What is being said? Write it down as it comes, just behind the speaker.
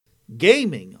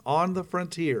Gaming on the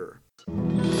Frontier.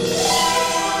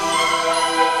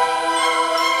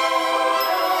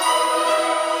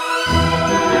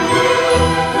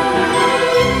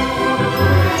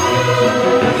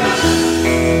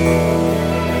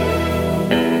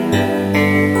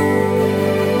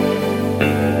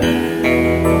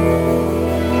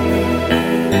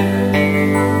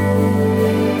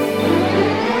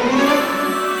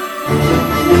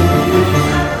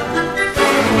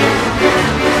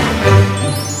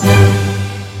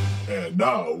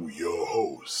 Now your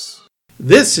host.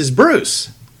 This is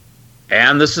Bruce.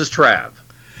 And this is Trav.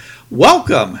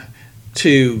 Welcome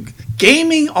to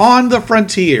Gaming on the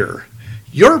Frontier,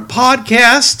 your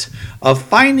podcast of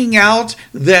finding out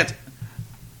that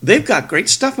they've got great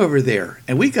stuff over there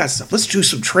and we've got stuff. Let's do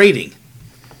some trading.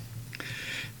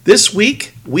 This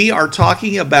week we are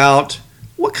talking about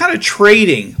what kind of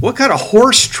trading, what kind of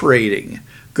horse trading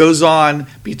goes on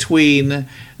between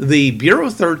the Bureau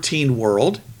 13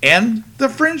 world and the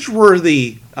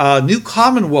Fringeworthy New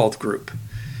Commonwealth group.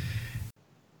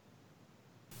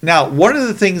 Now, one of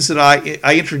the things that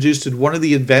I introduced in one of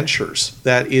the adventures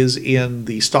that is in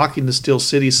the Stalking the Steel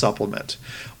City supplement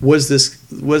was this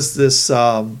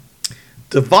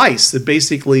device that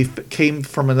basically came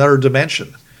from another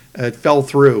dimension. It fell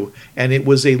through, and it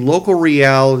was a local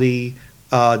reality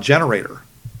generator.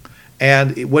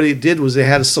 And what it did was it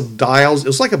had some dials. It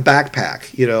was like a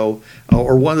backpack,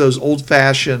 or one of those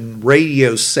old-fashioned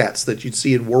radio sets that you'd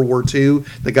see in World War II.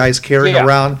 The guys carrying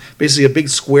around, basically a big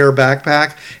square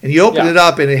backpack. And you open it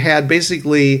up, and it had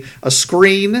basically a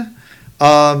screen,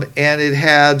 and it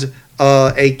had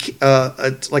a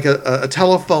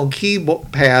telephone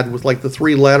keypad with like the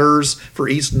 3 letters for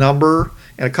each number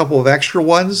and a couple of extra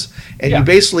ones. And you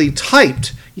basically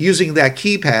typed using that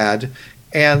keypad.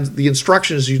 And the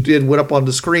instructions you did went up on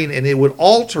the screen, and it would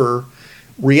alter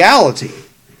reality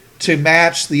to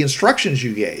match the instructions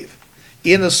you gave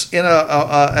in a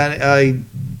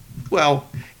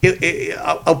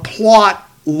plot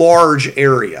large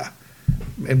area.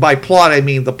 And by plot, I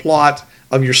mean the plot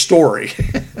of your story.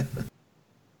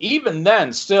 Even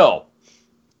then, still,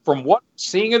 from what I'm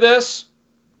seeing of this,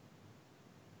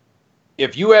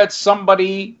 if you had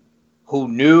somebody who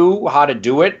knew how to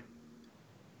do it,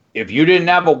 if you didn't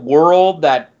have a world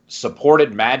that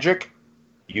supported magic,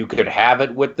 you could have it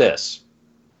with this.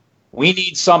 We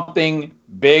need something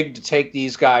big to take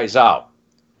these guys out.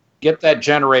 Get that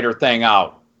generator thing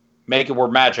out. Make it where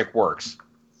magic works.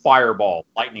 Fireball,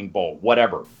 lightning bolt,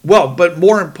 whatever. Well, but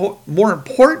more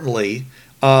importantly,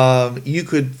 you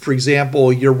could, for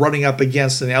example, you're running up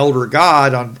against an elder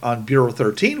god on Bureau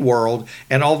 13 world,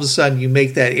 and all of a sudden you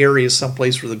make that area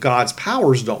someplace where the god's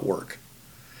powers don't work.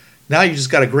 Now you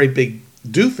just got a great big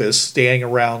doofus standing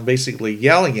around basically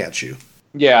yelling at you.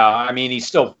 Yeah, I mean, he's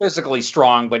still physically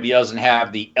strong, but he doesn't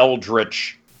have the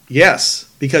eldritch. Yes,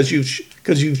 because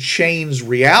you've changed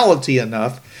reality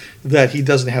enough that he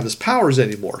doesn't have his powers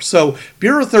anymore. So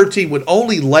Bureau 13 would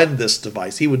only lend this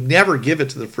device. He would never give it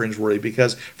to the Fringeworthy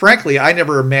because, frankly, I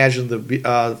never imagined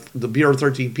the Bureau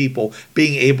 13 people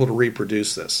being able to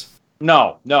reproduce this.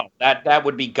 No, that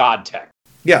would be God tech.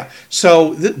 Yeah,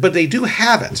 so, but they do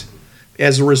have it.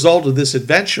 As a result of this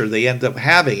adventure, they end up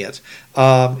having it.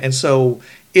 And so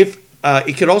if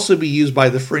it could also be used by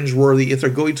the Fringeworthy if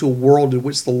they're going to a world in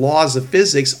which the laws of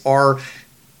physics are,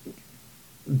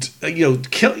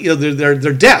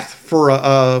 they're death for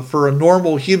a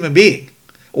normal human being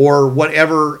or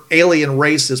whatever alien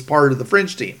race is part of the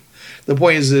Fringe team. The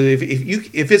point is that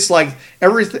if it's like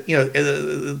everything,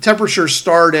 the temperatures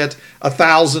start at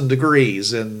 1,000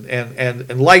 degrees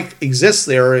and life exists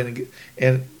there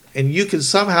and you can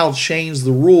somehow change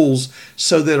the rules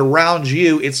so that around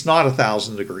you it's not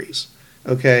 1,000 degrees.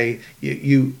 Okay,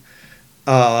 your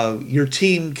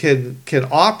team can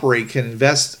operate, can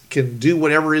invest, can do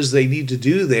whatever it is they need to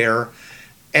do there,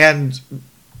 and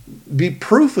be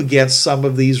proof against some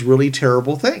of these really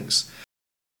terrible things,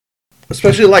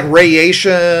 especially like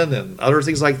radiation and other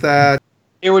things like that.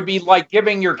 It would be like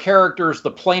giving your characters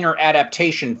the planar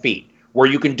adaptation feat, where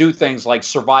you can do things like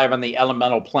survive on the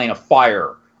elemental plane of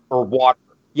fire or water.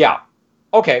 Yeah.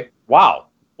 Okay. Wow.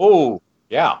 Oh,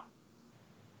 yeah.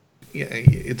 Yeah,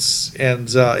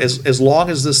 as long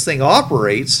as this thing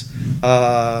operates,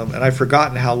 and I've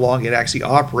forgotten how long it actually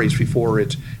operates before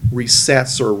it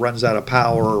resets or runs out of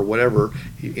power or whatever.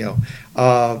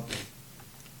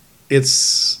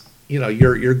 It's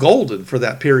you're golden for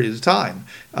that period of time.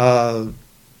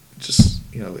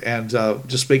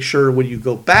 Just make sure when you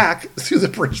go back through the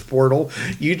Fringe portal,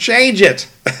 you change it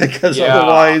because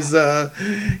otherwise,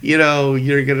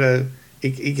 you're gonna.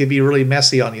 It can be really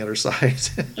messy on the other side.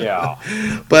 Yeah.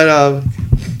 But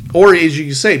or as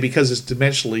you say, because it's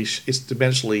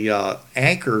dimensionally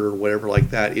anchored or whatever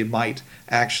like that, it might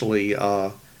actually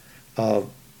cause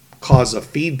a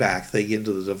feedback thing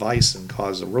into the device and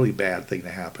cause a really bad thing to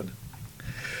happen.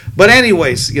 But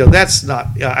anyways, that's not.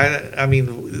 I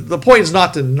mean, the point is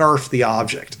not to nerf the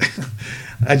object.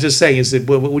 I'm just saying is that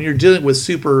when you're dealing with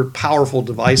super powerful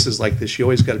devices like this, you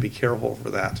always got to be careful for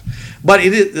that. But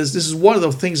this is one of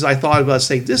the things I thought about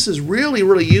saying this is really,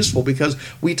 really useful because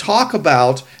we talk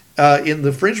about in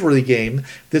the Fringeworthy game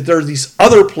that there are these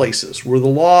other places where the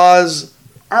laws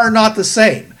are not the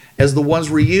same as the ones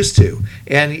we're used to.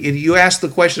 And you ask the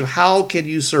question of how can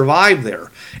you survive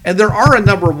there? And there are a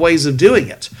number of ways of doing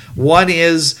it. One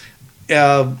is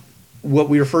what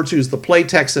we refer to as the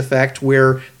playtext effect,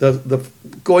 where the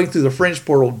going through the Fringe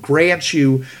portal grants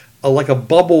you like a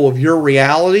bubble of your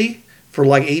reality for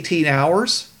like 18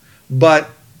 hours,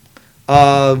 but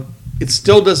it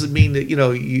still doesn't mean that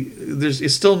it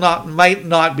still might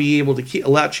not be able to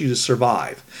allow you to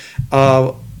survive.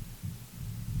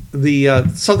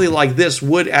 Something like this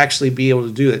would actually be able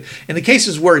to do it. In the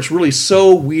cases where it's really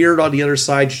so weird on the other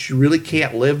side that you really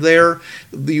can't live there,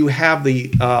 you have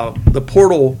the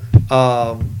portal,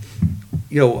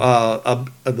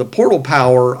 the portal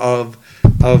power of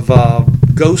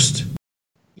Ghost.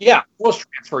 Yeah, Ghost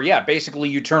transfer. Yeah, basically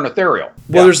you turn ethereal.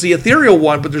 Well, there's the ethereal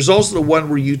one, but there's also the one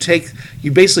where you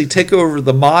basically take over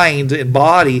the mind and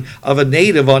body of a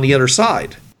native on the other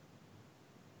side.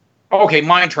 Okay,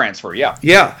 mind transfer, yeah.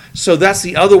 Yeah, so that's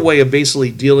the other way of basically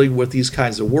dealing with these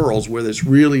kinds of worlds where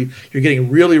you're getting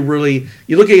really, really,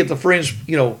 you're looking at the Fringe,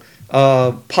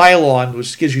 pylon,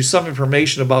 which gives you some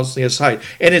information about the other side,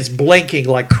 and it's blinking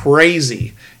like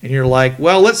crazy. And you're like,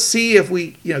 well, let's see if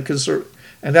we,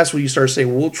 and that's when you start saying,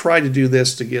 well, we'll try to do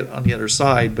this to get on the other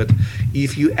side. But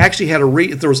if you actually had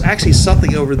if there was actually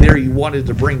something over there you wanted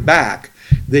to bring back,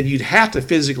 then you'd have to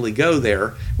physically go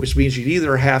there, which means you'd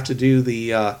either have to do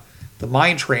the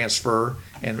mind transfer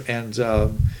and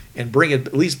bring it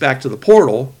at least back to the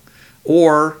portal,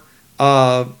 or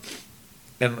you'd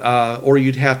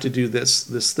have to do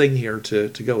this thing here to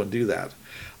go and do that.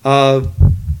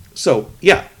 So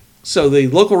the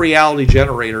local reality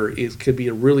generator could be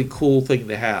a really cool thing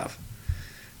to have.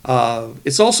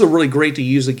 It's also really great to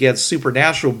use against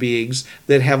supernatural beings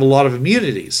that have a lot of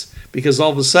immunities, because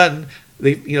all of a sudden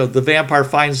the vampire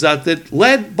finds out that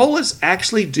lead bullets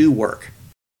actually do work.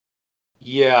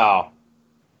 Yeah.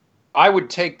 I would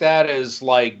take that as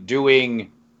like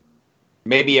doing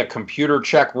maybe a computer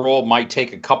check roll might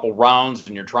take a couple rounds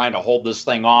and you're trying to hold this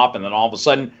thing off, and then all of a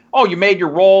sudden, oh, you made your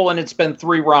roll and it's been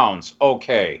 3 rounds.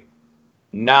 Okay.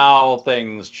 Now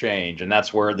things change, and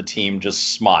that's where the team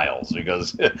just smiles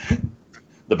because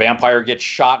the vampire gets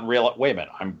shot and wait a minute,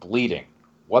 I'm bleeding.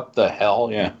 What the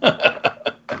hell? Yeah.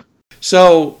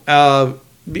 So,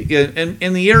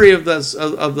 in the area of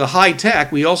the high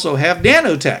tech, we also have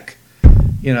nanotech.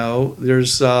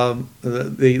 There's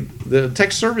the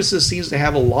tech services seems to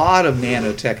have a lot of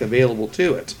nanotech available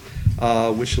to it,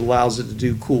 which allows it to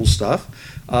do cool stuff.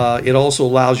 It also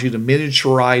allows you to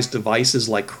miniaturize devices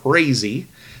like crazy.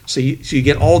 So you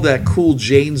get all that cool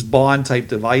James Bond type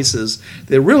devices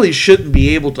that really shouldn't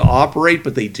be able to operate,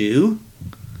 but they do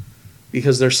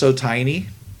because they're so tiny.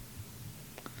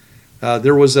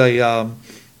 There was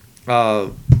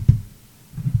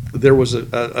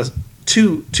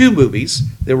two movies.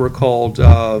 They were called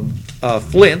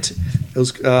Flint. It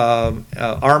was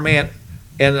Arman,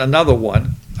 and another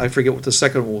one. I forget what the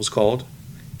second one was called.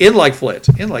 In like Flint,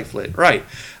 right?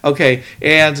 Okay,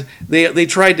 and they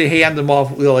tried to hand them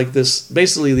off like this,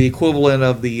 basically the equivalent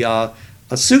of the a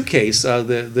suitcase,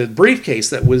 the briefcase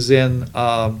that was in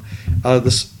not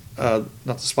The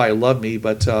Spy Who Loved Me,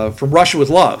 but From Russia with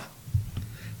Love.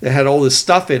 That had all this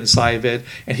stuff inside of it,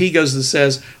 and he goes and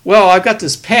says, "Well, I've got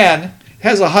this pen. It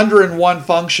has 101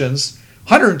 functions,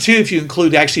 102 if you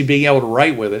include actually being able to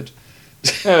write with it."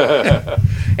 and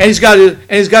he's got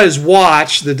his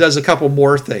watch that does a couple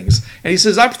more things, and he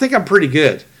says, "I think I'm pretty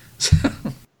good." Do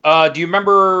you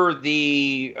remember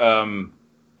the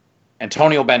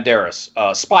Antonio Banderas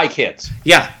Spy Kids?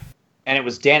 Yeah, and it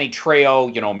was Danny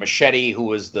Trejo, Machete, who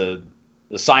was the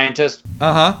scientist.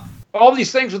 All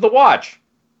these things with the watch.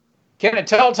 Can it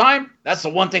tell time? That's the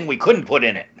one thing we couldn't put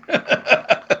in it.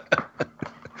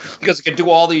 Because it could do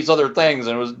all these other things,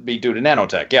 and it would be due to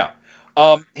nanotech, yeah.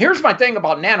 Here's my thing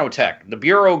about nanotech. The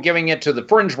Bureau giving it to the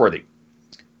Fringeworthy.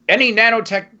 Any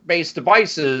nanotech-based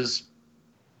devices,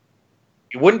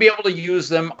 you wouldn't be able to use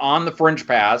them on the Fringe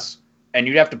Pass, and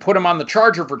you'd have to put them on the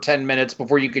charger for 10 minutes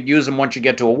before you could use them once you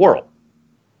get to a world.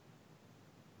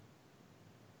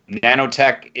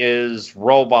 Nanotech is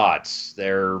robots.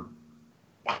 They're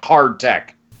hard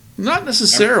tech. Not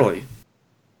necessarily.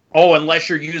 Oh, unless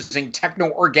you're using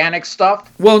techno-organic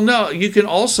stuff? Well, no, you can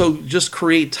also just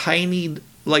create tiny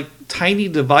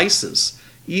devices,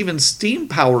 even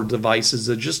steam-powered devices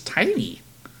that are just tiny.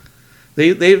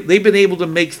 They've been able to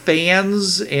make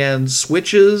fans and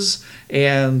switches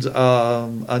and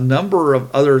a number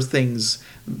of other things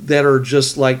that are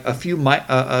just like a few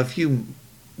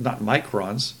not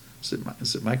microns. Is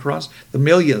it microns? The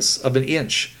millionths of an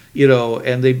inch,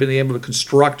 and they've been able to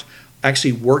construct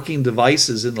actually working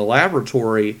devices in the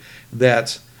laboratory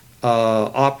that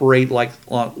operate like,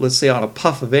 let's say, on a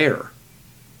puff of air.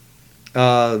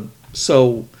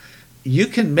 So you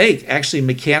can make actually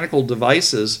mechanical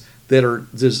devices that are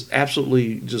just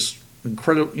absolutely just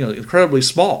incredibly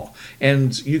small,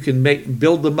 and you can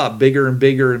build them up bigger and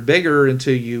bigger and bigger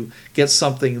until you get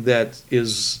something that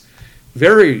is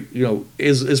very,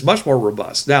 is much more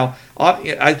robust. Now,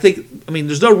 I mean,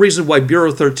 there's no reason why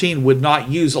Bureau 13 would not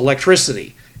use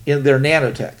electricity in their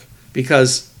nanotech,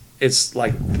 because it's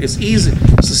easy.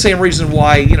 It's the same reason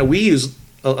why, we use,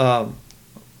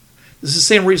 this is the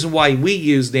same reason why we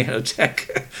use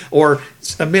nanotech or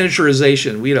a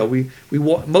miniaturization. We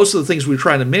want, most of the things we're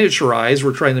trying to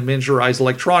miniaturize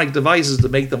electronic devices to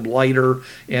make them lighter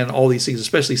and all these things,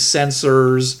 especially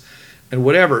sensors and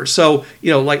whatever. So,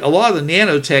 like a lot of the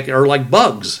nanotech are like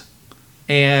bugs,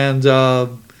 and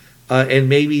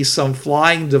maybe some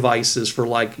flying devices for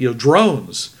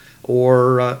drones,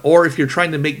 or if you're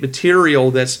trying to make material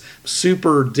that's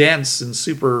super dense and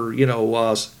super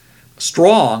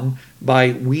strong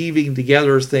by weaving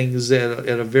together things at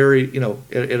a very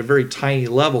at a very tiny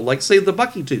level, like say the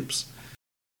Bucky tubes.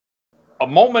 A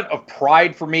moment of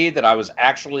pride for me that I was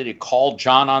actually to call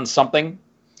John on something.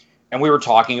 And we were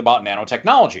talking about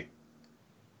nanotechnology.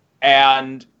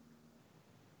 And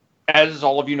as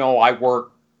all of you know, I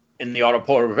work in the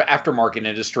automotive aftermarket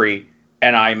industry,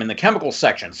 and I'm in the chemical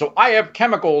section. So I have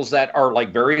chemicals that are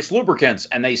like various lubricants,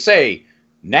 and they say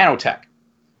nanotech.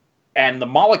 And the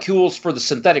molecules for the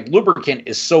synthetic lubricant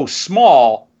is so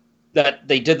small that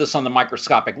they did this on the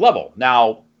microscopic level.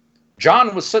 Now,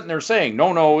 John was sitting there saying,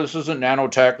 no, this isn't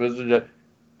nanotech.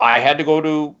 I had to go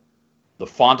to the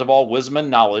font of all wisdom and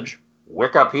knowledge,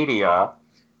 Wikipedia,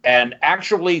 and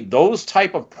actually those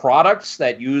type of products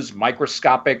that use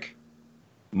microscopic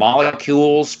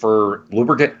molecules for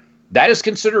lubricant, that is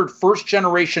considered first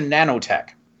generation nanotech,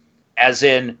 as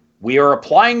in we are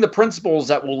applying the principles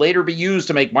that will later be used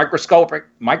to make microscopic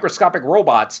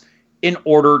robots in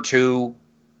order to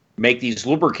make these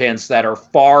lubricants that are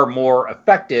far more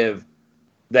effective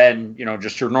than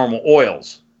just your normal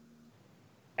oils.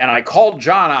 And I called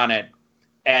John on it,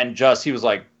 and he was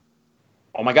like,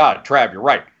 oh my God, Trav, you're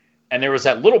right. And there was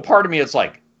that little part of me that's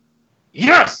like,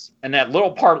 yes! And that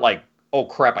little part like, oh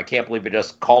crap, I can't believe we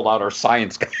just called out our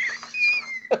science guy.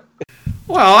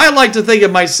 Well, I like to think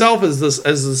of myself as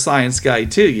the science guy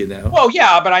too, Well,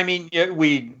 yeah, but I mean,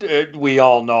 we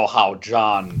all know how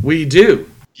John... We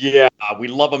do. Yeah, we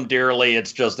love him dearly.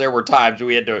 It's just there were times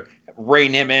we had to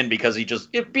rein him in because he just,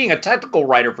 being a technical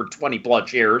writer for 20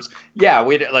 plus years. Yeah,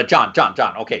 we had John,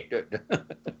 okay.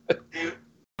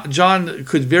 John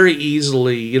could very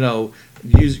easily,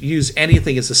 use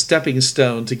anything as a stepping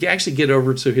stone to actually get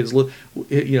over to his,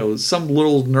 some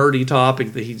little nerdy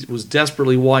topic that he was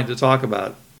desperately wanting to talk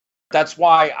about. That's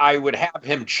why I would have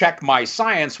him check my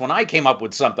science when I came up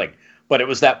with something. But it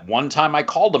was that one time I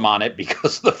called him on it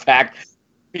because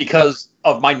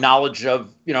of my knowledge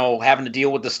of, having to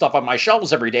deal with the stuff on my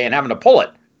shelves every day and having to pull it.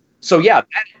 So yeah,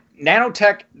 that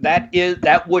nanotech,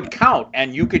 that would count.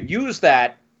 And you could use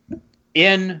that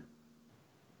in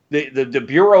the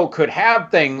Bureau could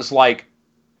have things like,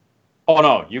 oh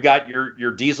no, you got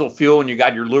your diesel fuel and you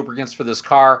got your lubricants for this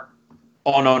car.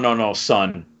 Oh no,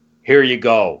 son. Here you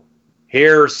go.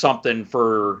 Here's something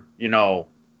for,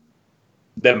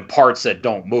 them parts that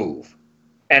don't move.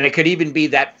 And it could even be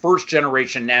that first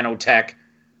generation nanotech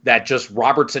that just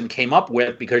Robertson came up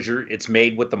with because it's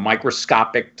made with the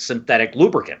microscopic synthetic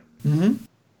lubricant. Mm-hmm.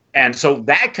 And so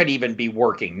that could even be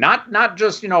working, not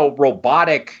just,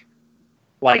 robotic,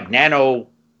 like nanofibers,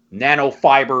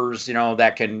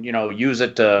 that can, use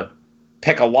it to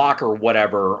pick a lock or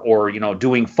whatever, or,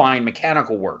 doing fine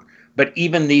mechanical work. But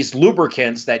even these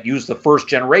lubricants that use the first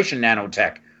generation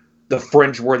nanotech, the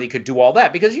fringe worthy could do all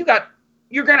that, because you're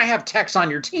going to have techs on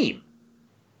your team.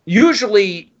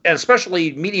 Usually,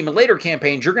 especially medium and later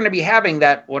campaigns, you're going to be having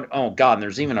that. Oh God, and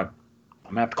there's even I'm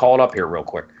going to have to call it up here real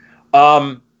quick.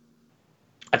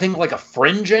 I think like a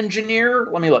fringe engineer.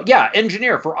 Let me look. Yeah,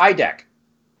 engineer for IDEC.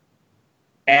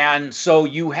 And so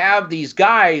you have these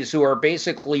guys who are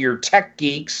basically your tech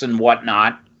geeks and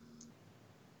whatnot.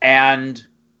 And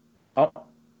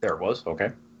There it was.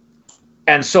 Okay.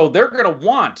 And so they're going to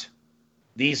want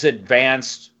these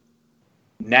advanced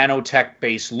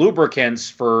nanotech-based lubricants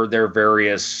for their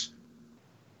various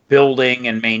building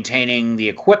and maintaining the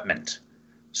equipment.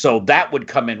 So that would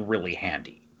come in really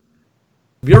handy.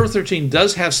 Bureau 13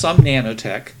 does have some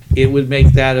nanotech. It would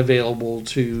make that available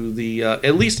to the,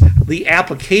 at least the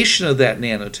application of that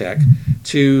nanotech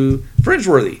to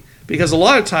Fringeworthy. Because a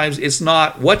lot of times it's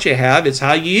not what you have, it's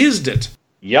how you used it.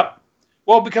 Yep.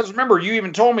 Well, because remember, you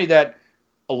even told me that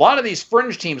a lot of these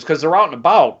fringe teams, because they're out and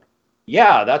about,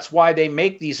 yeah, that's why they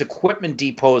make these equipment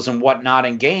depots and whatnot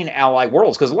and gain ally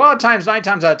worlds. Because a lot of times, 9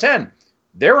 times out of 10,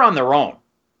 they're on their own.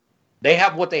 They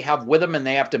have what they have with them, and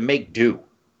they have to make do.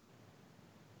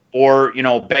 Or,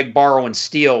 beg, borrow, and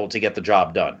steal to get the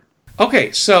job done.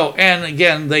 Okay, so, and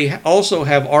again, they also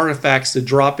have artifacts that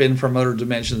drop in from other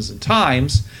dimensions and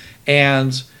times.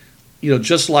 And,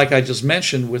 just like I just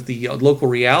mentioned with the local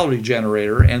reality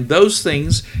generator, and those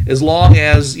things, as long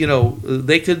as,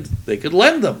 they could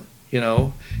lend them.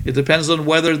 It depends on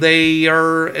whether they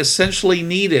are essentially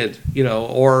needed,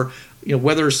 or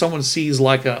whether someone sees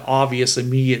like an obvious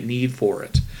immediate need for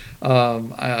it.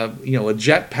 A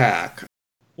jetpack.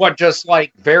 What, just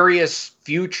like various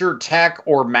future tech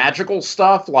or magical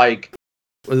stuff, like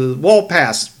wall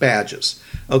pass badges?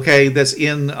 Okay, that's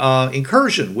in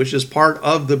Incursion, which is part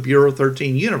of the Bureau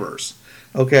 13 universe.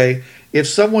 Okay, if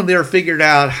someone there figured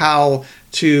out how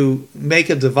to make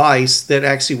a device that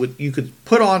actually you could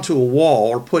put onto a wall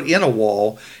or put in a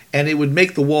wall, and it would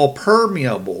make the wall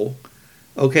permeable,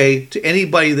 okay, to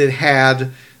anybody that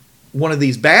had one of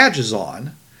these badges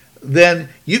on, then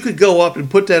you could go up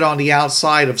and put that on the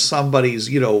outside of somebody's,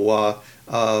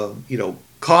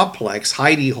 complex,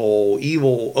 hidey hole,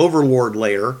 evil overlord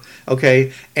lair,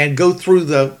 okay, and go through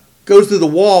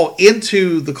the wall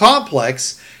into the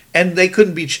complex, and they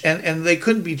couldn't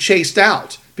be chased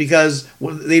out because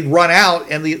they'd run out,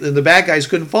 and the bad guys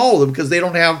couldn't follow them because they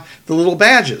don't have the little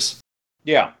badges.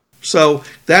 Yeah. So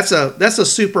that's a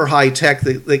super high tech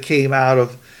that came out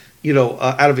of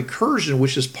Incursion,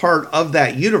 which is part of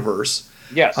that universe.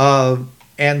 Yes.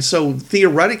 And so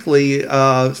theoretically,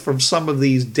 from some of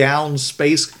these down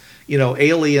space,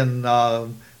 alien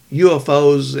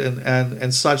UFOs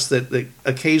and such that they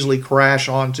occasionally crash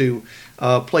onto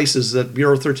places that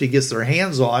Bureau 13 gets their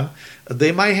hands on,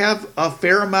 they might have a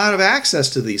fair amount of access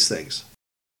to these things.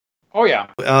 Oh, yeah.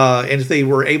 And if they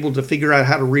were able to figure out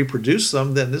how to reproduce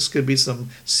them, then this could be some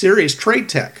serious trade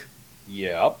tech.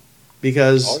 Yep.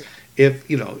 Because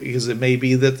because it may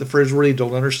be that the Fringe really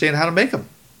don't understand how to make them.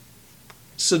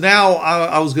 So now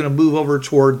I was going to move over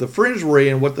toward the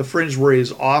Fringeworthy and what the Fringeworthy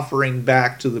is offering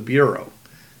back to the Bureau.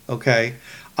 Okay.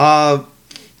 Now,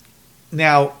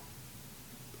 the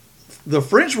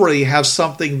Fringeworthy have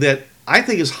something that I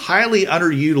think is highly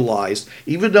underutilized,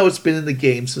 even though it's been in the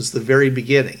game since the very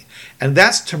beginning. And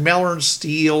that's Tamellarn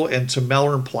Steel and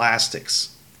Tamellarn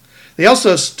Plastics. They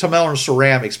also have Tamellarn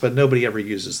Ceramics, but nobody ever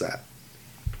uses that.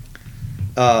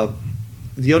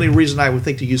 The only reason I would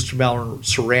think to use Tamellarn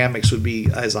Ceramics would be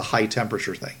as a high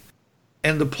temperature thing.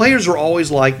 And the players are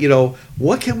always like,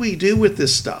 what can we do with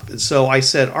this stuff? And so I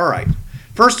said, all right.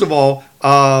 First of all,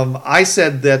 I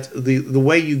said that the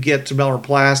way you get Tamellarn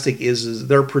Plastic is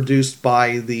they're produced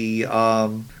by the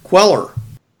Queller.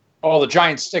 Oh, the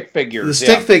giant stick figures. The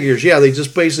stick figures, yeah. They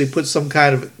just basically put some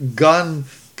kind of gun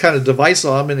kind of device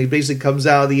on them, and it basically comes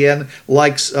out of the end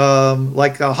like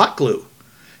a hot glue.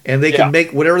 And they can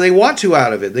make whatever they want to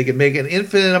out of it. They can make an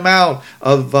infinite amount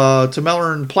of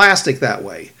Tamellarn Plastic that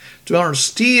way. Tamellarn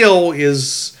Steel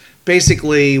is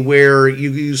basically where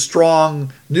you use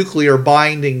strong nuclear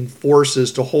binding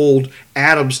forces to hold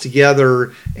atoms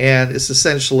together, and it's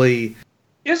essentially...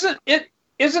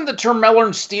 Isn't the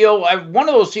Tamellarn Steel, one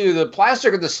of those two, the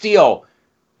plastic or the steel,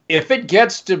 if it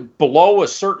gets to below a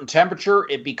certain temperature,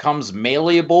 it becomes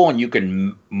malleable and you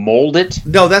can mold it?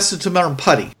 No, that's the Tamellarn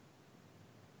Putty.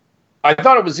 I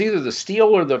thought it was either the steel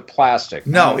or the plastic.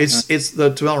 No, it's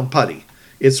the Tamellarn Putty.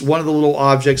 It's one of the little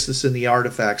objects that's in the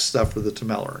artifact stuff for the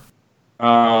Tamellarn.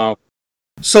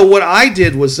 So what I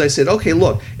did was I said, okay,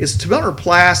 look, it's Tamellarn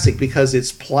Plastic because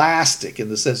it's plastic in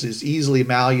the sense it's easily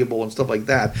malleable and stuff like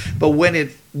that. But when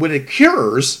it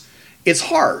cures, it's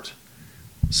hard.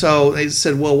 So they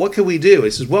said, well, what can we do? He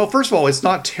says, well, first of all, it's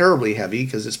not terribly heavy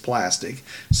because it's plastic.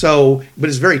 So, but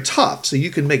it's very tough. So you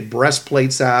can make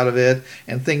breastplates out of it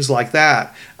and things like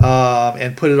that,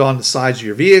 and put it on the sides of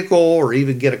your vehicle, or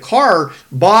even get a car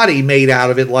body made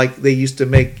out of it, like they used to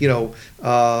make, kit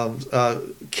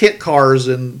cars,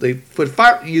 and they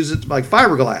use it like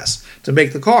fiberglass to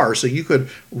make the car. So you could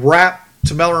wrap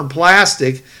Tamellarn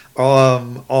Plastic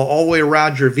all the way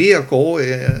around your vehicle,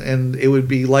 and it would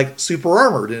be like super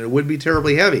armored, and it wouldn't be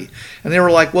terribly heavy. And they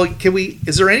were like, well,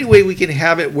 is there any way we can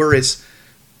have it where it's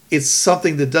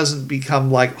something that doesn't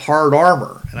become like hard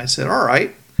armor? And I said, all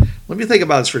right, let me think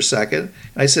about this for a second.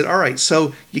 And I said, all right,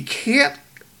 so you can't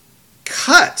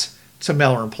cut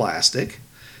Tamilarine plastic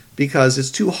because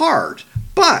it's too hard,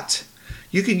 but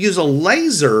you can use a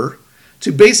laser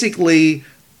to basically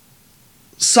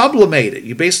sublimate it.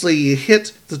 You basically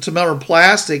hit the Tamilarine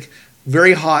plastic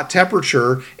very hot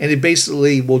temperature, and it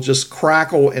basically will just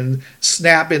crackle and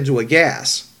snap into a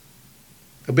gas.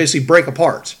 It'll basically break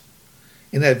apart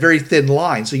in that very thin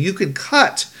line. So you can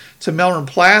cut Tamilarine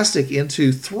plastic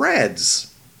into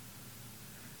threads,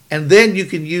 and then you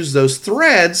can use those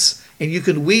threads and you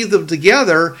can weave them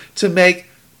together to make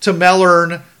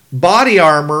Tamilarine body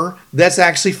armor that's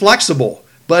actually flexible,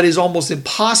 but is almost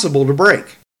impossible to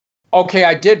break. Okay,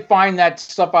 I did find that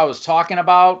stuff I was talking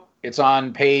about. It's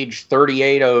on page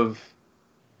 38 of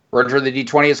Return of the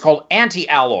D20. It's called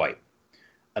anti-alloy,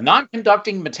 a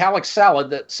non-conducting metallic solid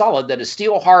that is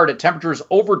steel hard at temperatures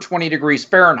over 20 degrees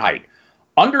Fahrenheit.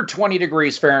 Under 20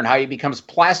 degrees Fahrenheit, it becomes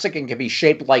plastic and can be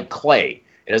shaped like clay.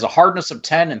 It has a hardness of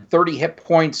 10 and 30 hit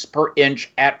points per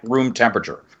inch at room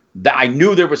temperature. I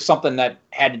knew there was something that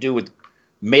had to do with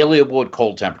malleable at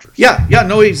cold temperatures. Yeah,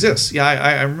 no, it exists. Yeah,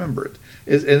 I remember it.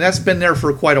 And that's been there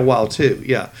for quite a while too.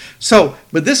 Yeah. So,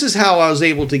 but this is how I was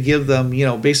able to give them,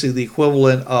 basically the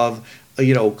equivalent of,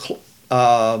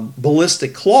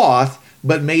 ballistic cloth,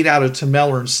 but made out of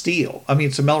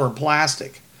Tamilarine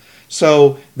plastic.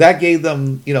 So that gave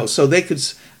them, so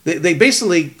they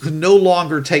basically could no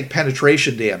longer take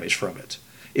penetration damage from it.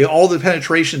 All the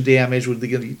penetration damage would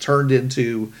be turned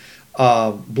into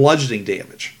bludgeoning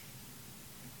damage,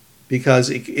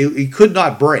 because it could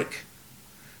not break.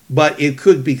 But it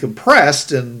could be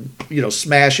compressed and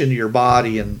smash into your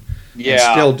body and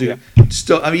still do. Yeah.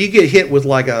 Still, I mean, you get hit with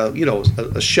like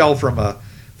a shell from a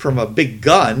big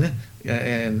gun,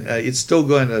 and it's still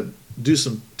going to do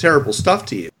some terrible stuff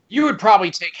to you. You would probably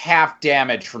take half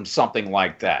damage from something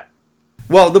like that.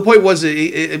 Well, the point was,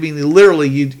 literally,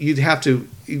 you'd have to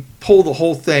pull the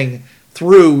whole thing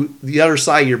through the other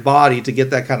side of your body to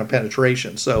get that kind of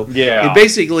penetration. So you'd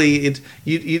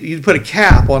put a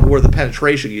cap on where the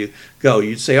penetration you go.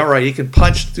 You'd say, all right, you can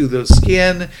punch through the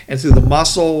skin and through the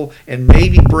muscle and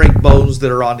maybe break bones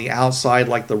that are on the outside,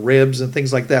 like the ribs and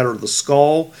things like that, or the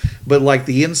skull. But like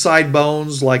the inside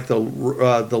bones, like the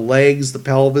legs, the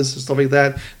pelvis and stuff like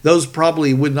that, those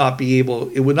probably would not be able,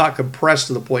 it would not compress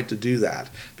to the point to do that,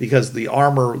 because the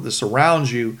armor that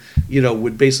surrounds you,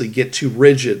 would basically get too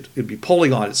rigid. It'd be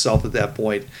pulling on itself at that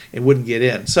point and wouldn't get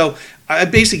in. So I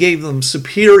basically gave them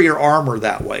superior armor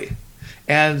that way.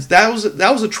 And that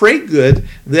was a trade good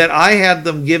that I had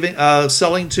them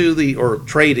selling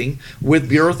trading with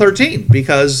Bureau 13,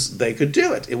 because they could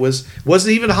do it. It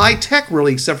wasn't even high tech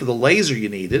really, except for the laser you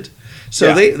needed.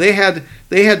 So they had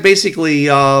basically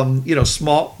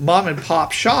small mom and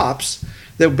pop shops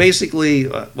that basically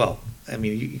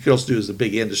you could also do it as a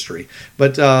big industry,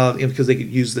 but because they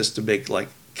could use this to make like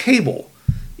cable,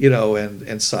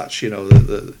 and such.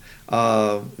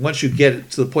 Once you get it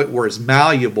to the point where it's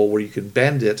malleable, where you can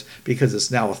bend it because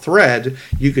it's now a thread,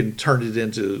 you can turn it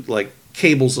into like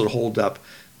cables that hold up,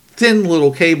 thin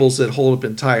little cables that hold up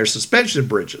entire suspension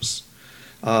bridges,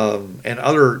 and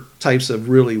other types of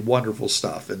really wonderful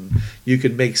stuff. And you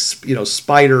can make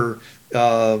spider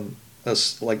thread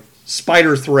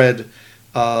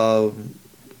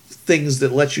things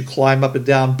that let you climb up and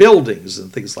down buildings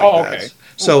and things like that. Okay.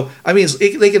 So,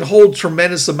 they can hold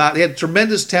tremendous amount. They had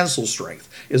tremendous tensile strength,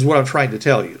 is what I'm trying to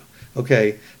tell you.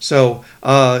 Okay, so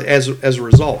as a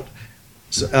result,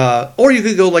 or you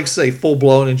could go like say full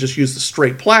blown and just use the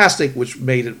straight plastic, which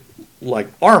made it like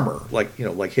armor, like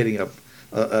hitting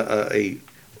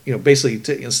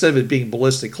basically instead of it being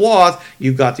ballistic cloth,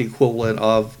 you've got the equivalent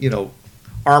of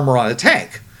armor on a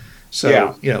tank.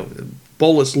 So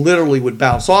bullets literally would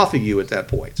bounce off of you at that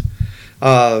point.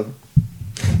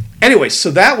 Anyway, so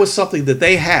that was something that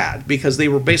they had, because they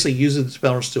were basically using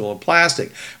Tamilarine steel and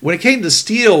plastic. When it came to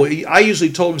steel, I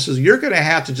usually told them, you're going to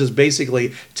have to just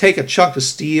basically take a chunk of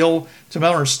steel,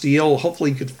 Tamilarine steel.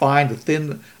 Hopefully you could find a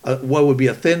thin, what would be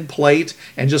a thin plate,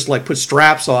 and just like put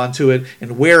straps onto it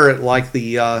and wear it like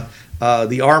the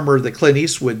armor that Clint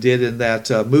Eastwood did in that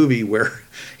movie where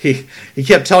he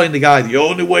kept telling the guy, the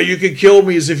only way you can kill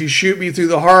me is if you shoot me through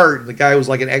the heart. And the guy was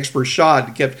like an expert shot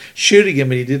and kept shooting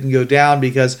him, and he didn't go down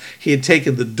because he had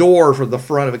taken the door from the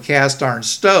front of a cast iron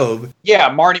stove. Yeah,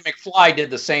 Marty McFly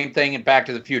did the same thing in Back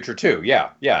to the Future too.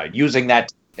 Yeah, using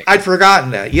that technique. I'd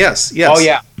forgotten that. Yes. Oh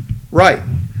yeah. Right.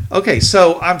 Okay,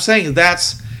 so I'm saying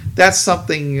that's that's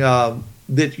something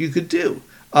that you could do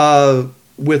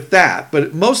with that.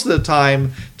 But most of the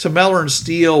time, Tameller and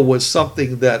Steele was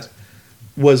something that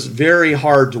was very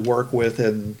hard to work with,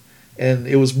 and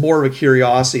it was more of a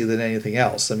curiosity than anything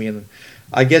else. I mean,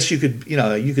 I guess you could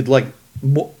like,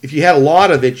 if you had a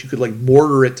lot of it, you could like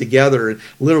mortar it together and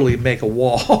literally make a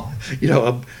wall,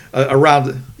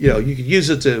 around, you could use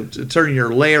it to turn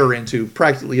your layer into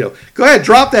practically, go ahead,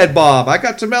 drop that bomb. I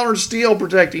got Tameller and Steele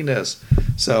protecting this.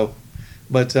 So,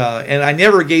 but, and I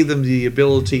never gave them the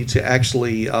ability to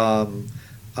actually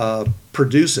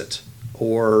produce it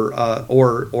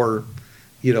or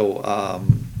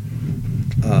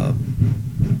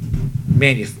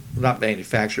not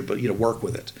manufacture, but work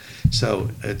with it. So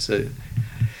it's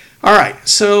all right.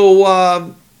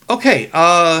 So okay.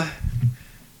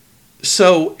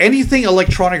 So anything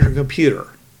electronic or computer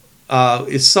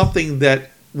is something that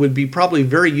would be probably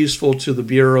very useful to the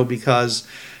Bureau because,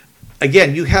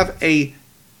 again, you have a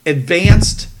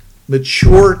advanced,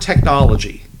 mature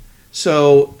technology.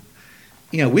 So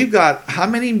we've got how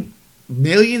many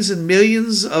millions and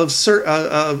millions of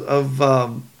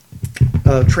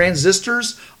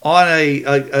transistors on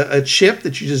a chip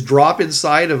that you just drop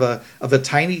inside of a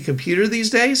tiny computer these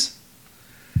days.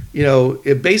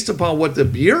 Based upon what the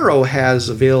Bureau has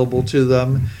available to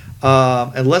them,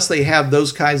 unless they have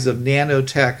those kinds of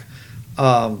nanotech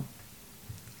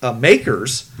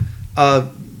makers,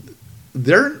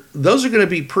 those are going to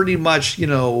be pretty much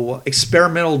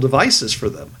experimental devices for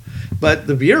them. But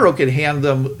the Bureau can hand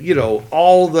them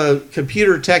all the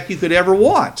computer tech you could ever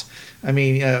want. I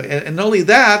mean, and not only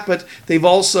that, but they've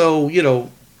also,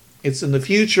 it's in the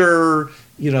future,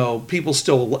 people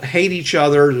still hate each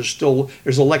other.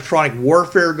 There's electronic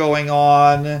warfare going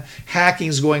on,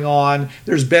 hacking's going on.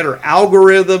 There's better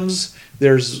algorithms.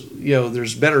 There's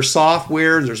better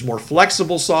software. There's more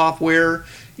flexible software,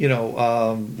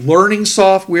 learning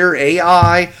software,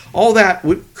 AI, all that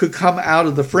could come out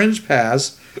of the fringe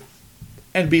paths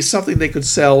and be something they could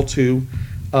sell to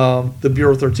the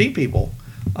Bureau 13 people.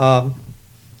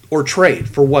 Or trade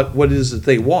for what it is that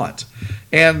they want.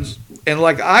 And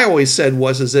like I always said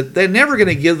is that they're never going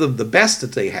to give them the best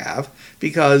that they have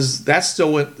because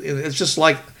it's just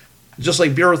like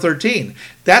Bureau 13.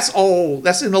 That's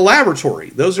in the laboratory.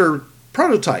 Those are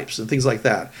prototypes and things like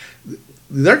that.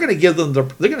 They're going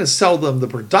to sell them the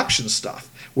production stuff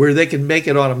where they can make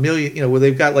it on a million, where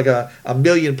they've got like a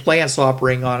million plants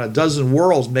operating on a dozen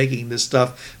worlds making this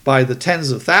stuff by the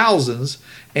tens of thousands.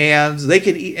 And they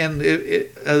can,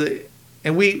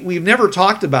 and we've never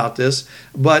talked about this,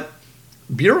 but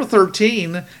Bureau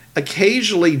 13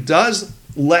 occasionally does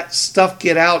let stuff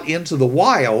get out into the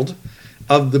wild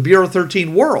of the Bureau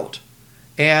 13 world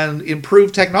and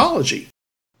improve technology.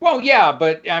 Well, yeah,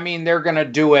 but I mean, they're going to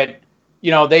do it.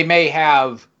 They may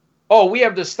have, we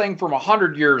have this thing from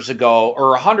 100 years ago or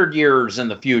 100 years in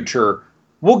the future.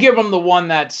 We'll give them the one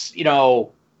that's,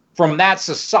 from that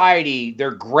society,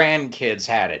 their grandkids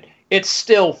had it. It's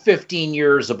still 15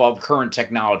 years above current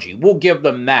technology. We'll give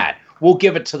them that. We'll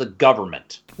give it to the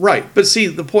government. Right. But see,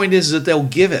 the point is that they'll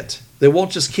give it. They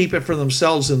won't just keep it for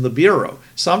themselves in the Bureau.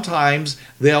 Sometimes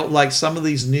they'll, like some of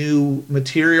these new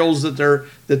materials that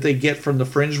they get from the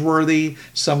Fringeworthy,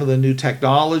 some of the new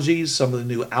technologies, some of the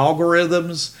new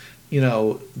algorithms,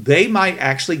 they might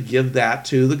actually give that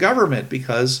to the government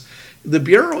because the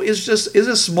Bureau is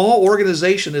a small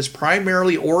organization that's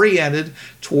primarily oriented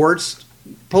towards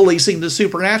policing the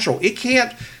supernatural. It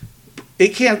can't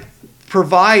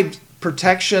provide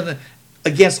protection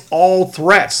against all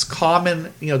threats,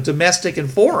 common, domestic and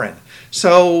foreign.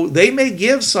 So they may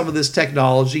give some of this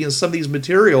technology and some of these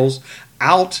materials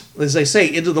out, as they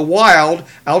say, into the wild,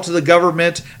 out to the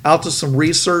government, out to some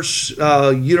research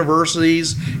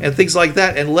universities and things like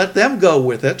that, and let them go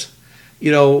with it,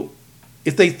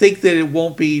 if they think that it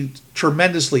won't be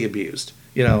tremendously abused,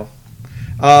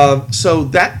 so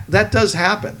that does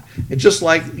happen. And just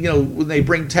like when they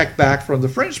bring tech back from the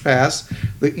fringe paths,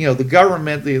 the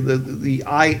government, the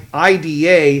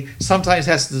IDA sometimes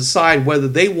has to decide whether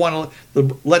they want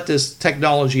to let this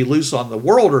technology loose on the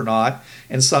world or not.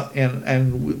 And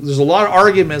there's a lot of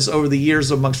arguments over the years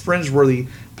amongst fringeworthy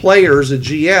players and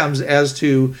GMs as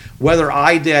to whether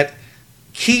IDET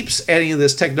keeps any of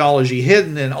this technology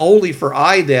hidden and only for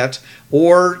IDET,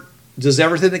 or does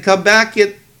everything that come back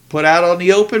get put out on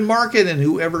the open market and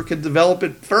whoever can develop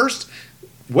it first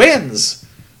wins?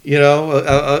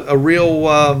 A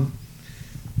real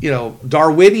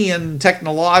Darwinian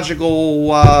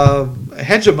technological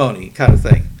hegemony kind of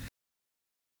thing.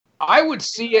 I would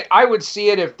see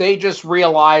it if they just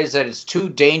realize that it's too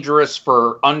dangerous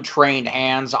for untrained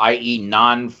hands, i.e.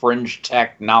 non-fringe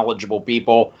tech knowledgeable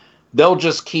people, they'll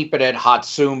just keep it at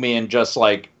Hatsumi and just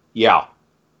like, yeah,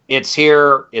 it's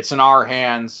here, it's in our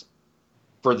hands.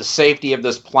 For the safety of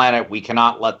this planet, we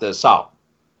cannot let this out.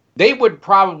 They would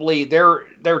probably,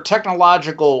 their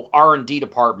technological R&D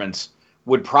departments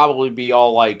would probably be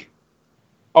all like,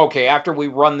 okay, after we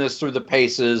run this through the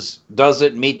paces, does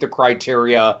it meet the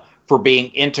criteria for being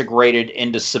integrated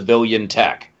into civilian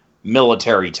tech,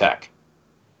 military tech?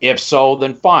 If so,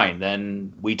 then fine.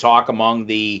 Then we talk among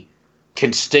the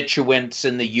constituents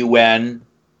in the UN,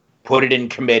 put it in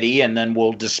committee, and then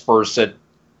we'll disperse it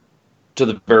to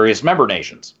the various member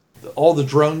nations. All the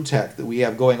drone tech that we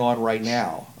have going on right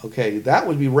now, okay, that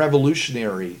would be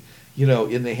revolutionary,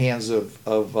 in the hands of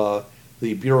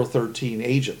the Bureau 13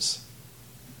 agents.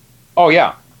 Oh,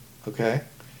 yeah. Okay.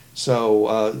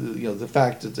 So, the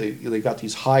fact that they got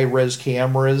these high-res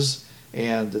cameras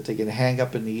and that they can hang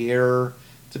up in the air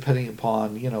depending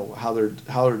upon, how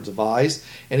they're devised.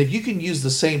 And if you can use the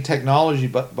same technology,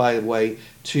 but by the way,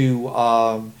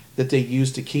 to that they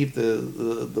use to keep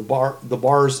the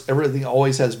bars, everything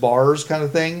always has bars kind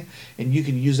of thing, and you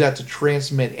can use that to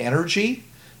transmit energy,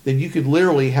 then you could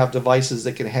literally have devices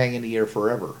that can hang in the air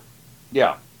forever.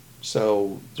 Yeah.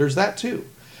 So there's that too.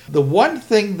 The one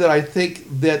thing that I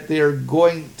think that they're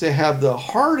going to have the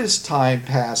hardest time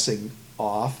passing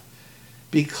off,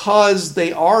 because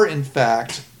they are in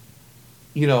fact,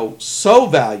 so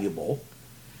valuable,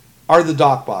 are the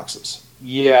dock boxes.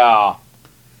 Yeah.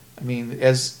 I mean,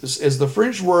 as the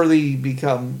Fringeworthy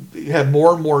have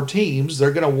more and more teams,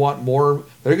 they're going to want more.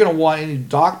 They're going to want any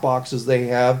dock boxes they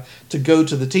have to go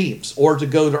to the teams or to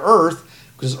go to Earth,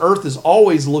 because Earth is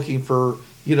always looking for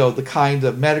the kind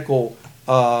of medical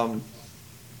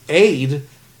aid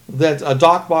that a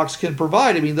dock box can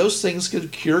provide. I mean, those things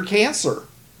could cure cancer.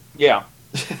 Yeah.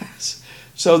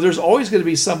 So there's always going to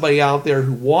be somebody out there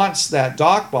who wants that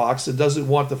dock box and doesn't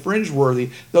want the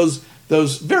Fringeworthy. Those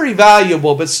very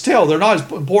valuable, but still they're not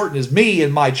as important as me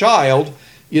and my child.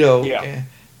 Yeah.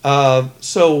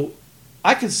 So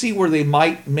I could see where they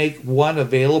might make one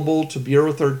available to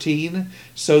Bureau 13,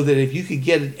 so that if you could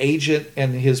get an agent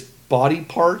and his body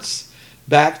parts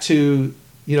back to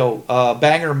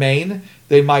Bangor, Maine,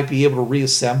 they might be able to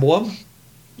reassemble them.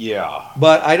 Yeah.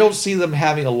 But I don't see them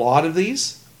having a lot of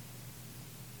these.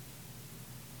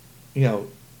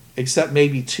 Except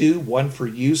maybe two, one for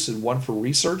use and one for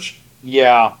research.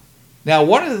 Yeah. Now,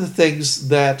 one of the things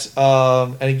that,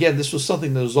 and again, this was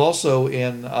something that was also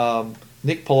in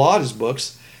Nick Pallotta's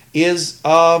books, is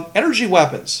energy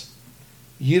weapons.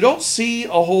 You don't see a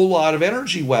whole lot of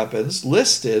energy weapons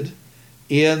listed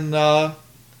in. As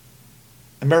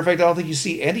a matter of fact, I don't think you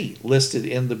see any listed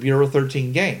in the Bureau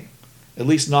 13 game, at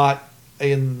least not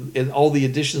in all the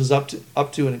editions up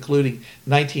to and including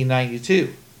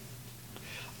 1992.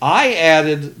 I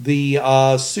added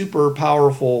the super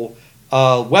powerful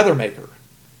Weathermaker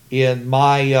in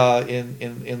my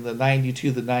in the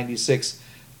 92, the 96.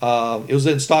 It was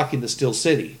in stock in the Steel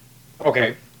City.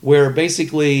 Okay. Where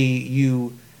basically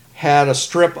you had a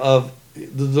strip of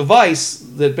the device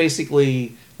that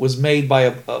basically was made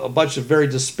by a bunch of very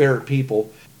disparate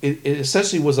people. It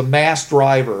essentially was a mass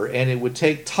driver, and it would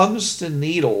take tungsten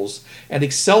needles and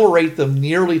accelerate them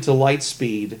nearly to light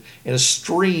speed in a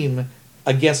stream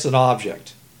against an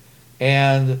object.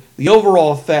 And the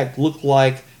overall effect looked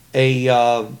like basically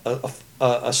a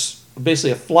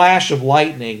flash of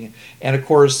lightning, and of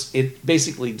course it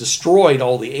basically destroyed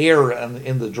all the air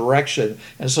in the direction,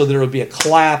 and so there would be a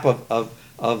clap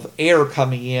of air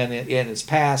coming in and its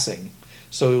passing.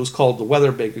 So it was called the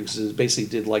Weathermaker because it basically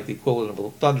did like the equivalent of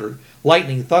a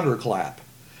lightning thunderclap.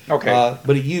 Okay.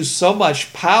 But it used so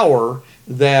much power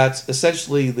that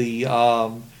essentially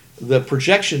the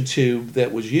projection tube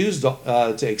that was used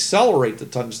to accelerate the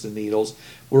tungsten needles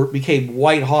became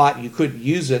white hot. You couldn't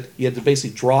use it. You had to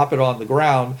basically drop it on the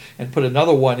ground and put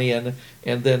another one in,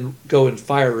 and then go and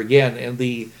fire again. And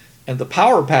the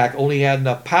power pack only had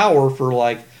enough power for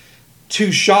like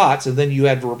 2 shots, and then you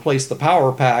had to replace the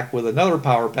power pack with another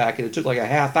power pack, and it took like a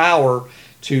half hour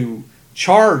to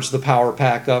charge the power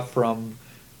pack up from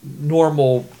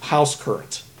normal house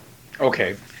current.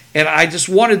 Okay. And I just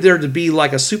wanted there to be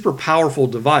like a super powerful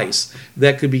device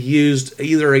that could be used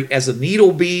either as a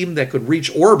needle beam that could reach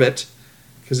orbit,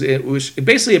 because it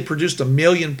basically produced 1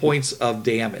 million points of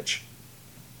damage,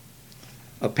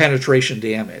 of penetration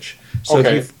damage. So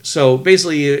okay. So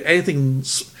basically anything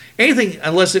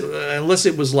unless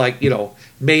it was like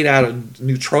made out of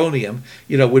neutronium,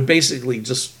 would basically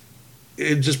just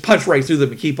punch right through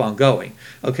them and keep on going.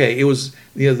 Okay, it was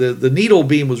the needle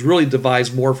beam was really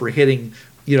devised more for hitting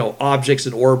objects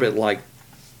in orbit like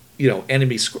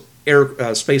enemy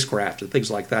spacecraft and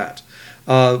things like that.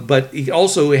 But he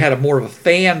also had a more of a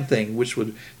fan thing, which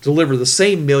would deliver the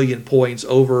same million points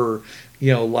over,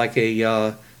 like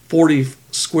a 40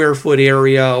 square foot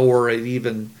area, or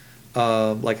even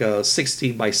like a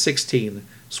 16 by 16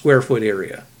 square foot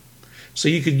area. So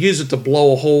you could use it to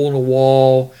blow a hole in a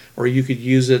wall, or you could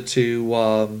use it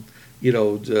to,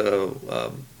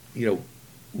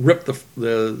 rip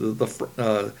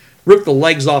rip the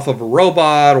legs off of a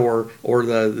robot, or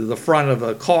the front of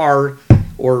a car,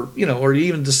 or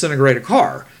even disintegrate a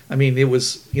car. I mean, it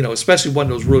was, especially one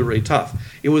that was really, really tough.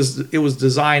 It was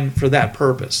designed for that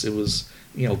purpose. It was,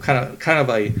 kind of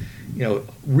a,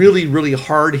 really, really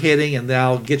hard hitting, and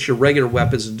now get your regular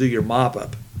weapons and do your mop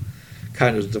up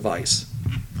kind of device.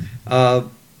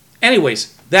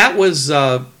 Anyways, that was,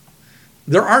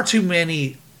 there aren't too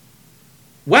many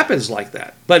weapons like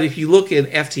that. But if you look in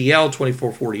FTL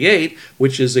 2448,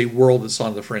 which is a world that's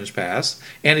on the Fringe Pass,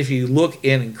 and if you look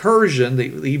in Incursion,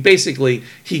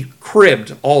 he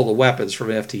cribbed all the weapons from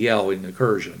FTL in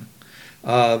Incursion.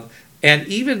 And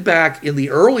even back in the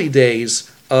early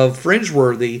days of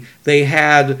Fringeworthy, they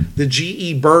had the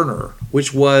GE Burner,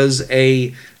 which was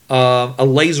a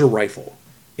laser rifle.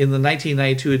 In the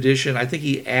 1992 edition, I think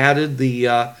he added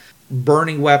the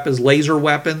burning weapons, laser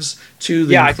weapons, to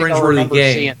the Fringeworthy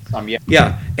game.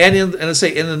 Yeah, and in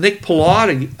the Nick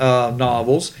Pilati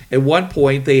novels, at one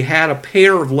point they had a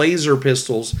pair of laser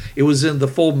pistols. It was in the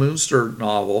Full Moonster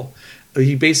novel.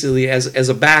 He basically, as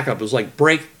a backup, it was like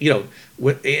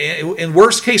in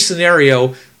worst case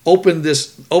scenario, open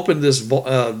this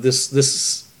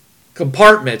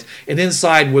compartment, and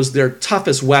inside was their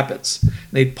toughest weapons. And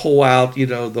they'd pull out,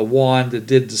 the wand that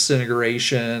did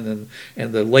disintegration,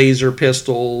 and the laser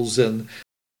pistols. And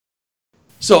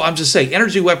so I'm just saying,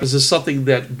 energy weapons is something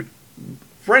that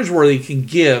Fringeworthy can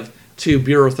give to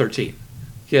Bureau 13,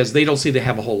 because they don't seem to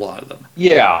have a whole lot of them.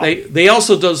 Yeah. They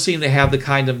also don't seem to have the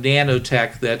kind of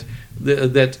nanotech that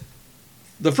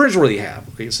the Fringeworthy have,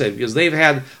 like I said, because they've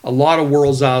had a lot of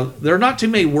worlds out. There are not too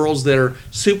many worlds that are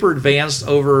super advanced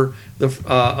over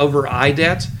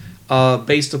IDET,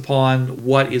 based upon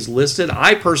what is listed.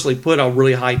 I personally put a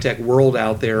really high-tech world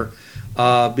out there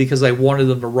because I wanted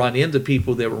them to run into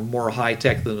people that were more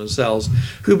high-tech than themselves,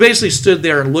 who basically stood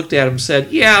there and looked at them and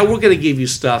said, yeah, we're going to give you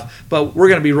stuff, but we're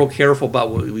going to be real careful about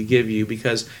what we give you,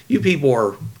 because you people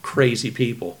are crazy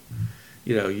people.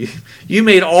 You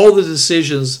made all the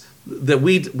decisions that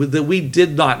we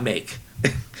did not make,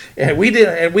 and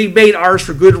we made ours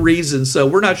for good reason. So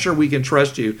we're not sure we can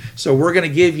trust you. So we're going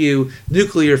to give you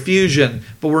nuclear fusion,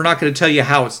 but we're not going to tell you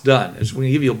how it's done. We're going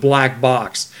to give you a black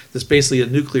box that's basically a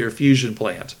nuclear fusion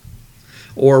plant,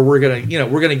 or we're going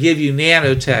to give you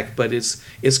nanotech, but it's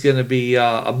going to be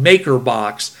a maker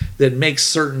box that makes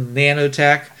certain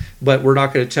nanotech, but we're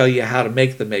not going to tell you how to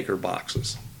make the maker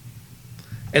boxes,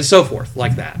 and so forth,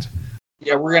 like that.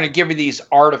 Yeah, we're going to give you these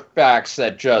artifacts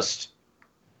that just...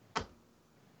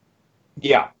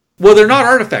 Yeah. Well, they're not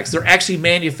artifacts. They're actually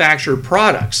manufactured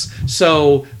products.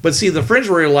 So, but see, the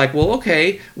Fringeworthy are like, well,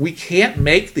 okay, we can't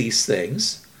make these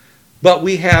things, but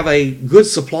we have a good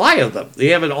supply of them. They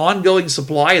have an ongoing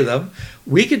supply of them.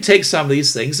 We can take some of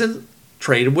these things and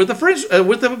trade them with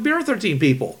the Bureau 13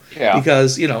 people. Yeah.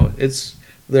 Because,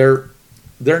 they're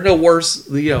no worse,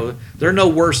 they're no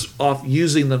worse off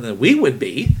using them than we would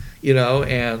be.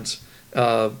 And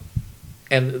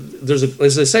there's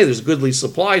as I say, there's a goodly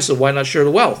supply, so why not share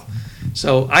the wealth?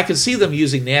 So I could see them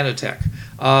using nanotech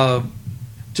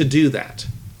to do that.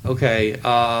 Okay.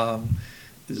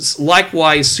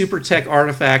 Likewise, super tech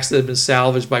artifacts that have been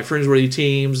salvaged by Fringeworthy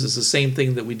teams is the same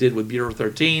thing that we did with Bureau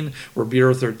 13, where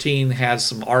Bureau 13 has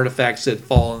some artifacts that had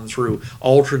fallen through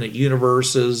alternate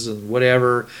universes and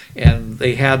whatever, and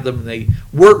they had them. They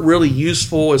weren't really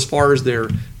useful as far as their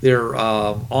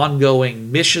ongoing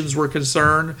missions were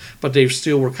concerned, but they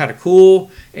still were kind of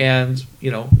cool, and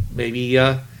maybe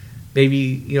the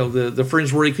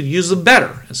Fringeworthy could use them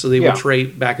better, and so they would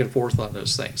trade back and forth on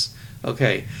those things.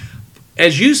 Okay.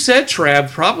 As you said,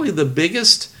 Trav, probably the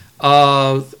biggest, one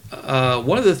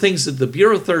of the things that the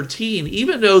Bureau 13,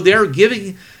 even though they're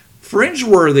giving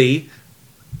Fringeworthy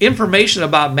information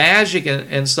about magic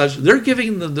and such, they're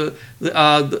giving the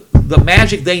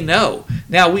magic they know.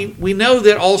 Now, we know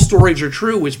that all stories are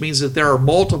true, which means that there are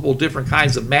multiple different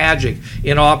kinds of magic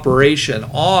in operation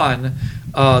on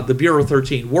the Bureau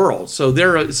 13 world. So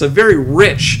it's a very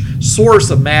rich source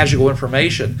of magical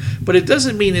information, but it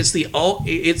doesn't mean it's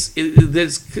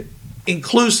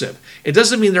inclusive. It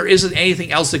doesn't mean there isn't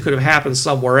anything else that could have happened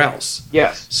somewhere else.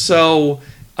 Yes. So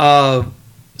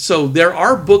there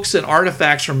are books and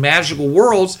artifacts from magical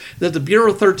worlds that the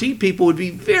Bureau 13 people would be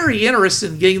very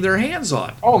interested in getting their hands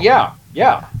on. Oh, yeah.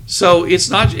 Yeah. So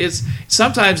it's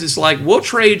sometimes it's like, we'll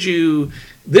trade you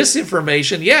this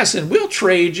information, yes, and we'll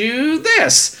trade you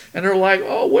this. And they're like,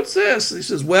 oh, what's this? He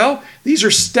says, well, these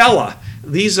are Stella.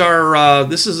 These are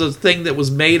this is a thing that was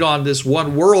made on this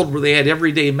one world where they had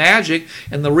everyday magic,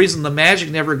 and the reason the magic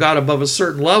never got above a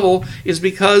certain level is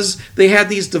because they had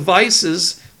these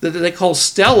devices that they call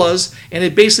Stellas, and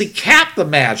it basically capped the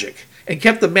magic and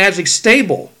kept the magic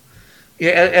stable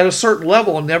at a certain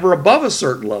level and never above a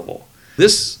certain level.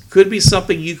 This could be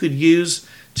something you could use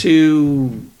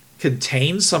to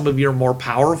contain some of your more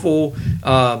powerful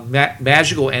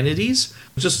magical entities.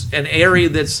 Just an area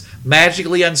that's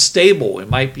magically unstable. You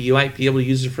might be able to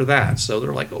use it for that. So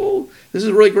they're like, oh, this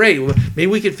is really great. Maybe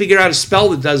we could figure out a spell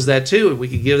that does that too, and we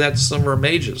could give that to some of our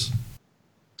mages.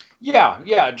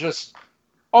 Yeah. Just,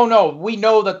 oh no, we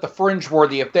know that the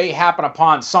Fringeworthy, if they happen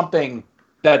upon something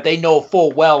that they know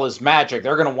full well is magic,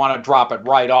 they're going to want to drop it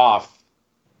right off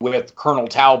with Colonel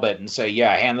Talbot and say,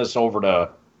 yeah, hand this over to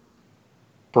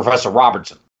Professor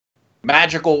Robertson.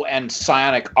 Magical and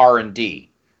psionic R&D.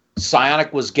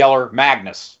 Psionic was Geller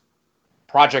Magnus.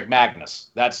 Project Magnus.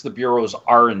 That's the Bureau's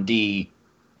R&D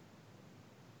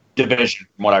division,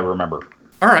 from what I remember.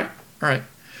 All right.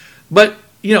 But,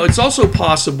 it's also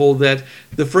possible that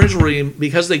the Fringeworthy,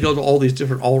 because they go to all these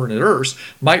different alternate Earths,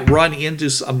 might run into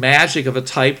a magic of a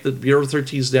type that Bureau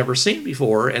 13's never seen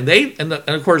before. And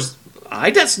of course,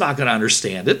 IDET's not going to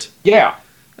understand it. Yeah.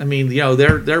 I mean,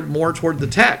 they're more toward the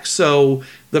tech. So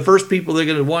the first people they're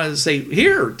going to want to say,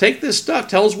 here, take this stuff,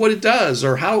 tell us what it does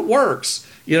or how it works,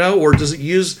 or does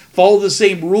it follow the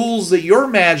same rules that your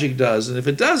magic does? And if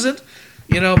it doesn't,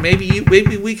 maybe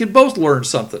we can both learn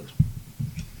something.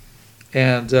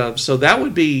 And so that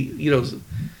would be,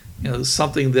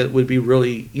 something that would be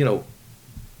really,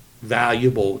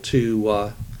 valuable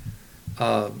to.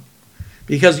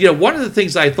 Because one of the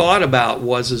things I thought about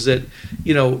is that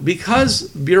because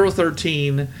Bureau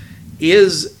 13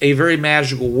 is a very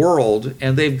magical world,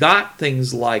 and they've got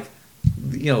things like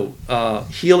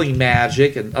healing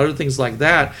magic and other things like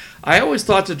that, I always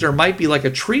thought that there might be like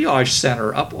a triage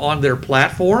center up on their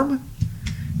platform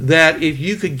that if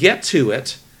you could get to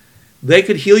it, they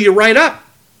could heal you right up.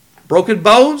 Broken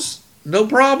bones, no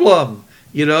problem.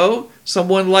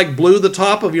 Someone like blew the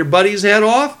top of your buddy's head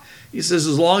off. He says,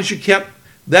 as long as you kept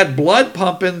that blood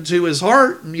pumping to his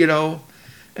heart,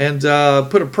 and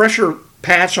put a pressure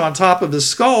patch on top of his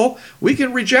skull, we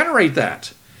can regenerate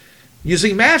that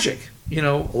using magic, a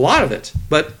lot of it.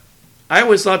 But I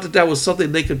always thought that was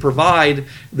something they could provide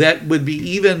that would be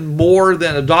even more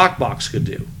than a doc box could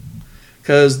do.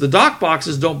 Because the doc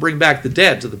boxes don't bring back the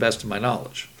dead, to the best of my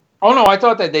knowledge. Oh, no, I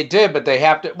thought that they did, but they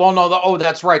have to... Well, no,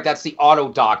 that's right. That's the auto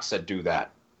docs that do that.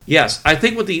 Yes, I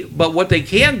think what they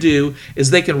can do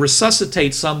is they can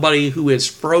resuscitate somebody who is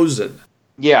frozen.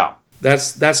 Yeah.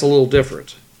 That's a little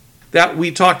different. That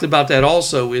we talked about that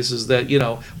also is that,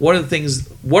 one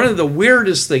of the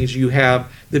weirdest things you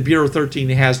have that Bureau 13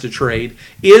 has to trade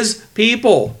is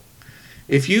people.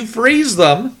 If you freeze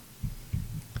them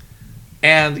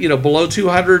and, below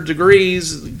 200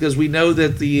 degrees, because we know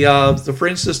that the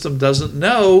Fringe system doesn't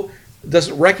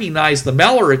recognize the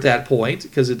Meller at that point,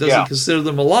 because it doesn't consider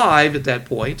them alive at that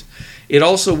point. It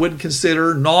also wouldn't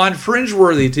consider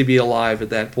non-Fringeworthy to be alive at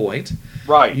that point.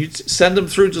 Right. You send them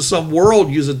through to some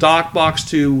world, use a doc box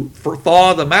to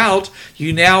thaw them out.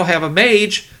 You now have a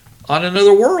mage on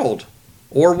another world,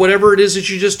 or whatever it is that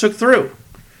you just took through.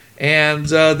 And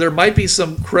there might be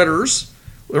some critters.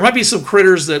 There might be some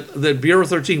critters that Bureau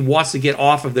 13 wants to get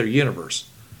off of their universe.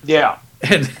 Yeah.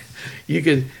 And you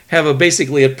could have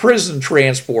basically a prison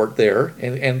transport there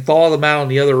and thaw them out on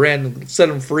the other end and set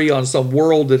them free on some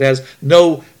world that has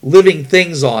no living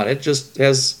things on it, just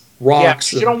has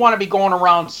rocks. Yeah, you don't want to be going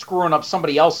around screwing up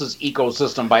somebody else's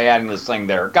ecosystem by adding this thing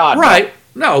there. God. Right.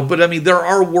 No, but I mean, there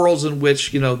are worlds in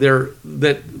which, they were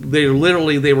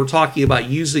talking about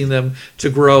using them to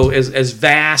grow as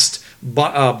vast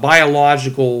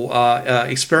biological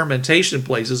experimentation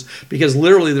places, because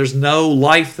literally there's no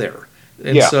life there.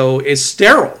 And so it's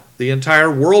sterile. The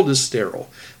entire world is sterile.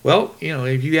 Well,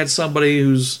 if you had somebody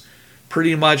who's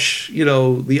pretty much,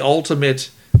 the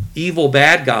ultimate evil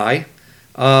bad guy,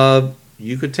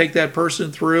 you could take that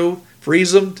person through,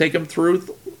 freeze them, take them through,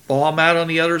 thaw them out on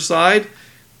the other side.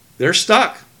 They're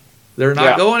stuck. They're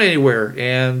not going anywhere.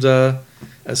 And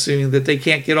assuming that they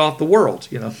can't get off the world,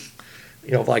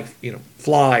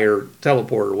 fly or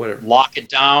teleport or whatever. Lock it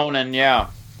down and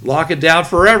lock it down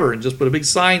forever and just put a big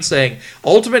sign saying,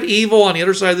 ultimate evil on the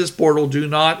other side of this portal, do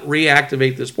not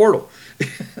reactivate this portal.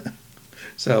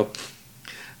 So,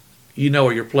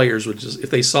 your players would just, if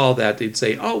they saw that, they'd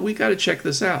say, "Oh, we got to check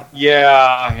this out."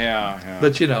 Yeah.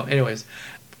 But anyways,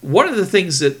 one of the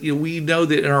things that we know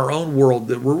that in our own world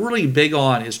that we're really big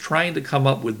on is trying to come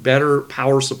up with better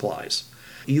power supplies,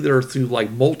 either through like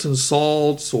molten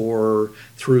salts or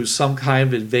through some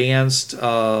kind of advanced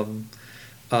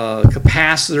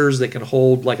capacitors that can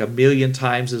hold like 1,000,000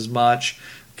 times as much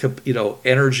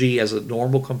energy as a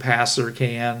normal capacitor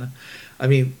can. I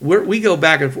mean, we go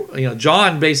back and forth.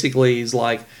 John basically is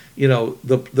like,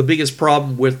 the biggest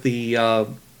problem with the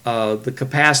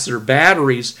capacitor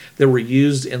batteries that were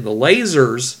used in the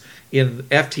lasers in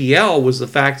FTL was the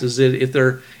fact is that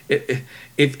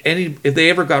if they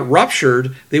ever got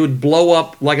ruptured, they would blow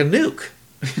up like a nuke.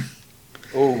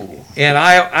 Oh. And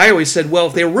I always said, well,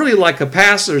 if they were really like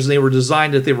capacitors and they were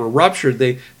designed that they were ruptured,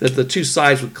 that the two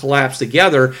sides would collapse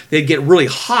together, they'd get really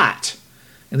hot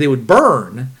and they would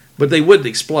burn, but they wouldn't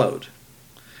explode.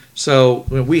 So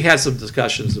we had some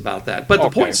discussions about that. But the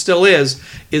point still is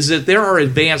that there are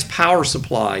advanced power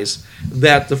supplies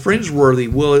that the Fringeworthy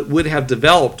would have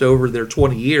developed over their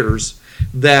 20 years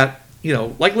that,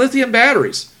 like lithium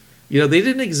batteries, they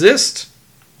didn't exist,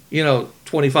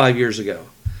 25 years ago.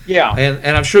 Yeah.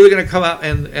 And I'm sure they're going to come out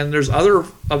and there's other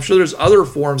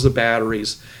forms of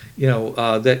batteries,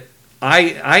 that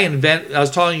I invent. I was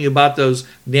telling you about those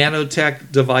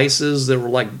nanotech devices that were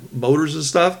like motors and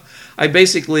stuff. I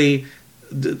basically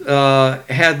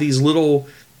had these little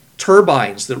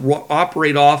turbines that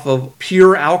operate off of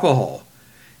pure alcohol,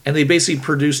 and they basically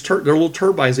produce they're little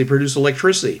turbines. They produce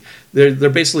electricity. They're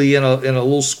basically in a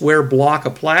little square block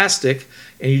of plastic,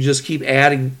 and you just keep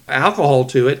adding alcohol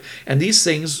to it, and these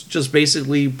things just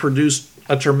basically produce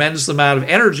a tremendous amount of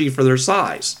energy for their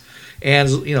size, and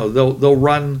they'll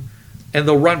run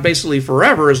basically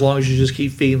forever as long as you just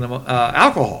keep feeding them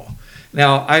alcohol.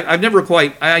 Now, I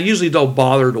usually don't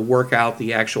bother to work out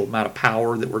the actual amount of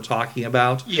power that we're talking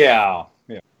about. Yeah.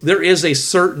 There is a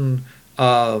certain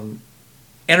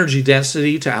energy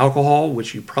density to alcohol,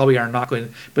 which you probably are not going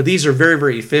to, but these are very,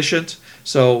 very efficient.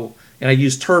 So, and I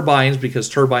use turbines because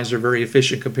turbines are very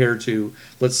efficient compared to,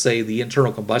 let's say, the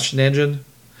internal combustion engine.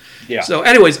 Yeah. So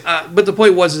anyways, but the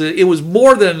point was that it was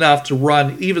more than enough to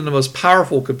run even the most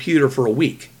powerful computer for a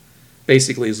week.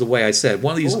 Basically, is the way I said.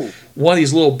 One of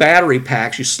these little battery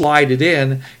packs, you slide it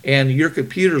in, and your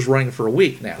computer's running for a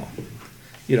week now.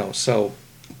 So,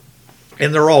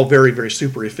 and they're all very, very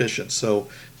super efficient. So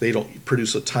they don't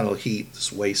produce a ton of heat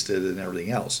that's wasted and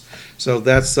everything else. So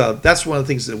that's one of the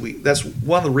things that's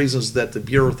one of the reasons that the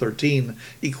Bureau 13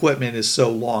 equipment is so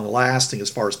long lasting as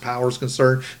far as power is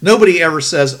concerned. Nobody ever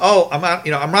says, "Oh, I'm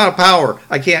out of power.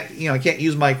 I can't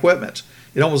use my equipment."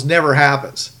 It almost never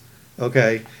happens.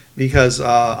 Okay. Because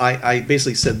I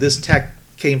basically said this tech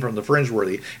came from the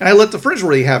Fringeworthy, and I let the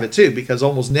Fringeworthy have it too, because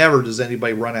almost never does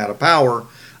anybody run out of power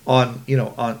on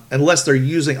unless they're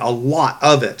using a lot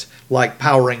of it, like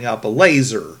powering up a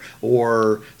laser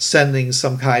or sending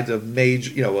some kind of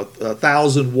major,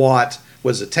 1,000 watt,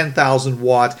 10,000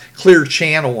 watt clear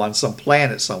channel on some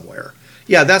planet somewhere.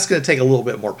 Yeah, that's going to take a little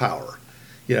bit more power,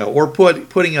 or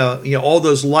putting all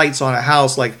those lights on a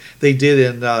house like they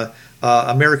did in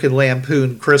American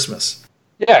Lampoon Christmas.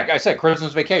 Yeah, I said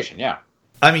Christmas Vacation, yeah.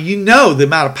 I mean, the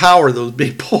amount of power those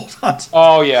big pulled on.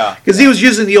 Oh, yeah. Because he was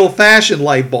using the old-fashioned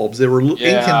light bulbs. They were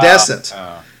incandescent.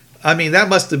 I mean, that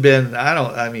must have been,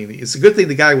 it's a good thing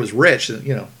the guy was rich,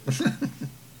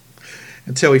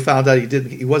 until he found out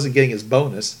he wasn't getting his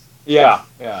bonus. Yeah.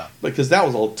 Because that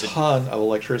was a ton of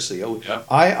electricity. Yeah.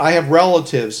 I have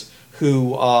relatives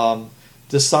who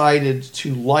decided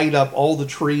to light up all the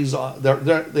trees.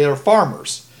 They're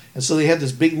farmers, and so they had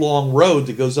this big long road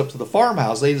that goes up to the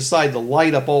farmhouse. They decided to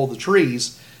light up all the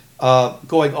trees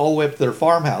going all the way up to their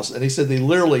farmhouse, and they said they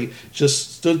literally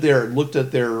just stood there and looked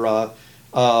at their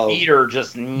meter,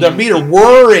 their meter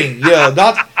whirring. Yeah,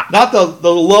 not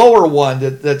the lower one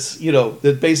that's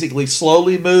that basically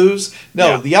slowly moves.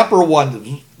 No, the upper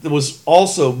one that was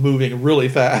also moving really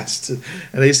fast. And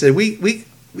they said we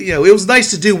it was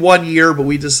nice to do 1 year, but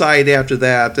we decided after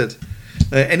that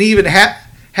and even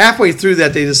halfway through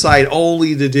that, they decided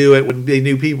only to do it when they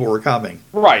knew people were coming.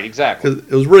 Right, exactly. Because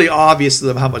it was really obvious to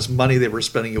them how much money they were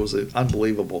spending. It was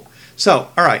unbelievable. So,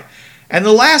 all right. And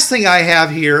the last thing I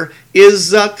have here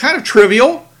is kind of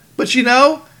trivial, but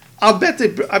I bet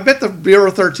the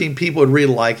Bureau 13 people would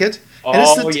really like it. And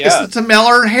it's the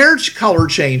Tameller hair color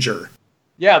changer.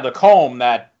 Yeah, the comb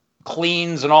that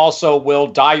cleans and also will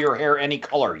dye your hair any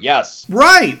color. Yes.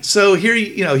 Right. So here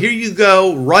you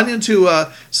go, run into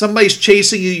somebody's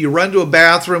chasing you, you run to a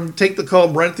bathroom, take the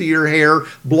comb, run through your hair.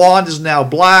 Blonde is now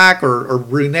black or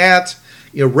brunette,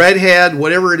 redhead,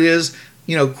 whatever it is.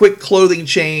 quick clothing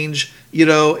change,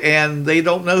 and they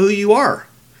don't know who you are.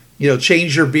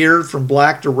 Change your beard from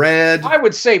black to red. I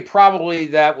would say probably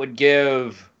that would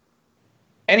give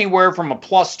anywhere from a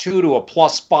 +2 to a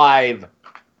 +5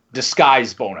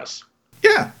 disguise bonus.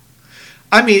 Yeah.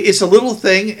 I mean, it's a little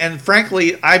thing, and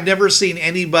frankly, I've never seen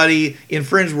anybody in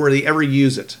Fringeworthy ever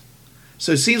use it.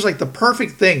 So it seems like the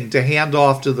perfect thing to hand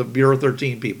off to the Bureau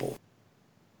 13 people.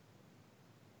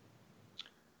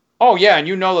 Oh, yeah, and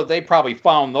that they probably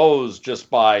found those just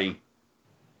by,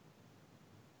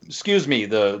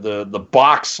 the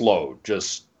box load.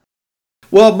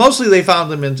 Well, mostly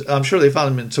I'm sure they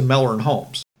found them in Temeller and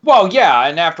Holmes. Well, yeah,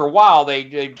 and after a while,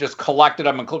 they just collected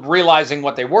them and realizing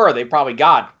what they were, they probably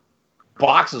got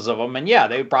boxes of them, and yeah,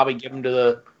 they would probably give them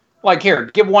to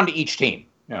give one to each team.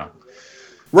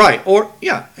 Right, or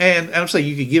yeah, and I'm saying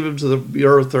you could give them to the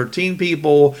Bureau 13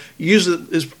 people.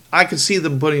 Usually, I could see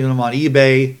them putting them on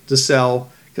eBay to sell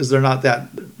because they're not that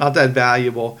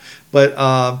valuable.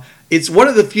 But it's one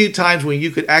of the few times when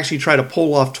you could actually try to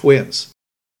pull off twins.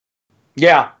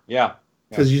 Yeah.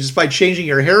 Because you just by changing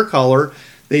your hair color,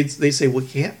 they say, well,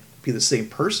 it can't be the same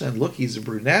person. Look, he's a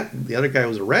brunette, and the other guy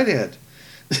was a redhead.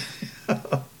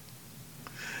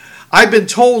 I've been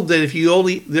told that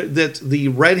that the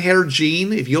red hair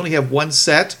gene, if you only have one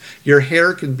set, your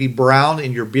hair can be brown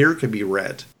and your beard can be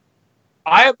red.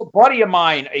 I have a buddy of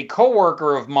mine, a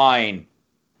coworker of mine,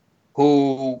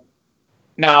 who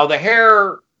now the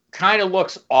hair kind of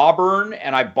looks auburn,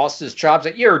 and I bust his chops.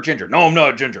 Like, you're a ginger. No, I'm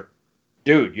not a ginger.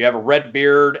 Dude, you have a red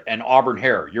beard and auburn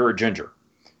hair. You're a ginger.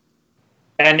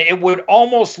 And it would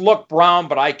almost look brown,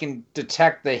 but I can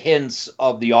detect the hints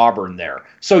of the auburn there.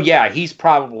 So, yeah, he's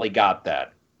probably got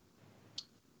that.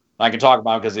 I can talk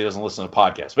about him because he doesn't listen to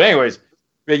podcasts. But anyways,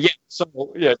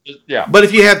 yeah. But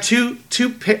if you have two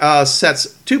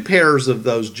pairs of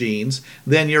those genes,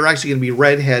 then you're actually going to be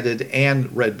redheaded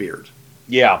and red beard.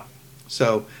 Yeah.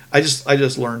 So I just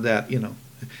learned that,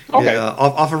 okay.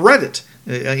 Off of Reddit.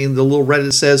 In the little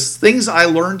Reddit says, things I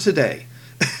learned today.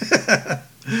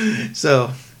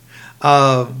 So,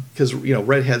 because,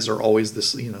 redheads are always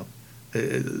this, an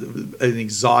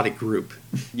exotic group.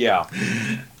 Yeah.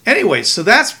 Anyway, so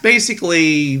that's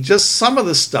basically just some of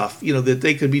the stuff, that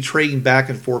they could be trading back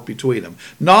and forth between them.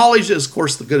 Knowledge is, of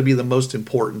course, going to be the most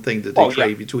important thing that they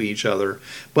trade between each other.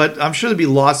 But I'm sure there'll be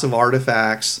lots of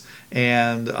artifacts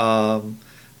and, and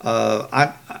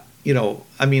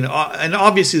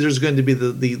obviously there's going to be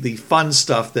the fun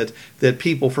stuff that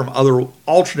people from other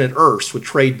alternate Earths would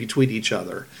trade between each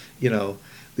other.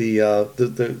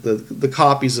 The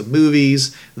copies of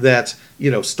movies that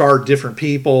starred different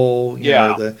people.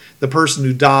 The person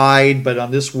who died, but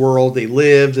on this world they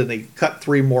lived, and they cut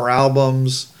 3 more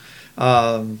albums.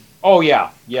 And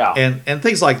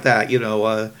things like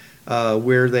that.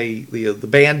 Where the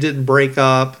band didn't break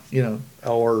up.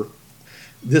 Or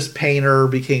this painter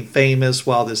became famous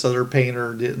while this other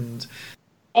painter didn't.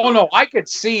 Oh, no, I could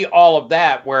see all of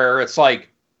that where it's like,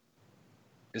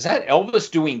 is that Elvis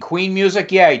doing Queen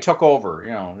music? Yeah, he took over,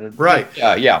 Right.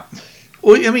 Yeah.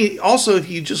 Well, also,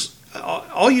 if you just,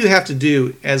 all you have to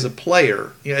do as a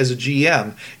player, as a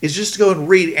GM, is just to go and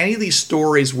read any of these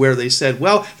stories where they said,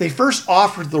 well, they first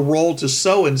offered the role to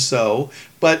so-and-so,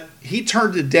 but he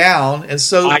turned it down, and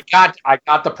so... I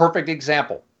got the perfect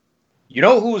example. You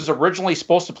know who was originally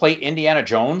supposed to play Indiana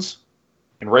Jones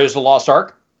in Raiders of the Lost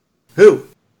Ark? Who?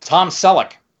 Tom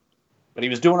Selleck. But he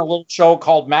was doing a little show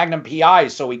called Magnum P.I.,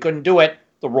 so he couldn't do it.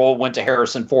 The role went to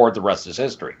Harrison Ford. The rest is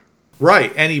history.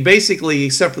 Right, and he basically,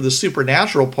 except for the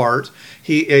supernatural part,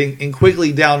 in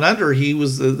Quigley Down Under, he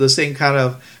was the same kind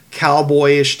of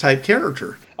cowboyish type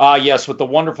character. Yes, with the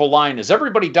wonderful line, is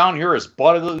everybody down here as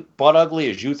butt ugly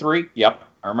as you three? Yep,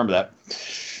 I remember that.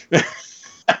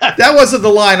 That wasn't the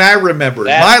line I remembered.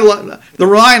 The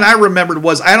line I remembered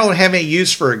was, I don't have any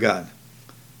use for a gun.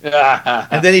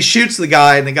 And then he shoots the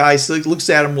guy, and the guy looks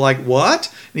at him like, what?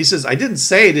 And he says, I didn't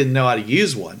say I didn't know how to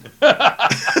use one.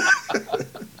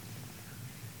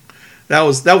 That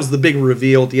was the big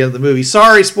reveal at the end of the movie.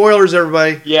 Sorry, spoilers,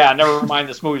 everybody. Yeah, never mind.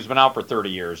 This movie's been out for 30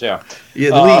 years, yeah.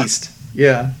 Yeah, at least.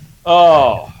 Yeah.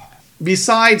 Oh.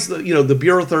 Besides the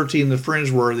Bureau 13, the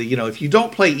Fringeworthy, if you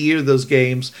don't play either of those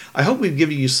games, I hope we've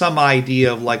given you some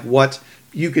idea of like what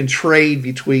you can trade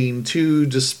between two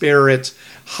disparate,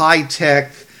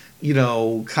 high-tech,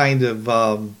 kind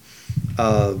of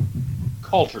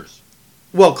cultures.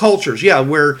 Well, cultures, yeah,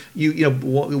 where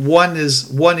one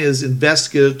is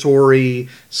investigatory,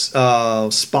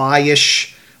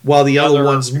 spy-ish, while the other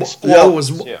one's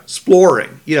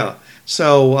exploring. Yeah.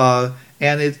 So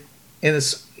it's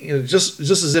just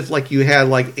as if like you had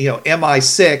like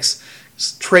MI6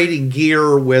 trading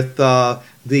gear with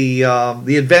the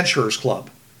Adventurers Club.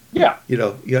 Yeah.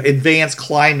 Advanced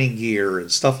climbing gear and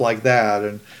stuff like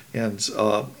that,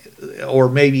 or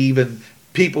maybe even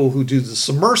people who do the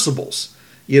submersibles.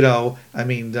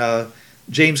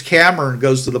 James Cameron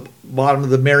goes to the bottom of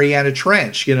the Mariana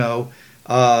Trench. In a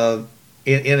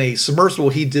submersible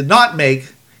he did not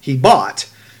make, he bought.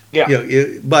 Yeah.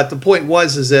 But the point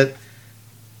is that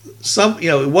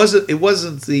it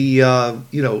wasn't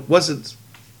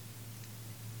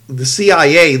the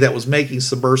CIA that was making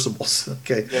submersibles.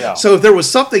 Okay. Yeah. So if there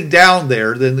was something down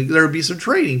there, then there would be some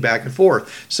trading back and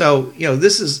forth. So,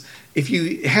 this is, if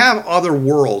you have other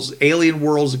worlds, alien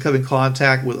worlds that come in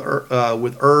contact with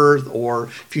Earth, or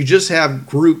if you just have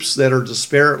groups that are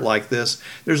disparate like this,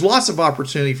 there's lots of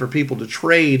opportunity for people to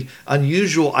trade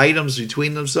unusual items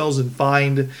between themselves and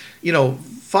find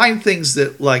things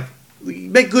that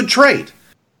make good trade.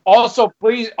 Also,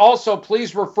 please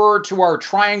refer to our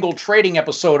Triangle Trading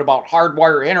episode about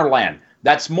Hardwire Hinterland.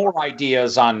 That's more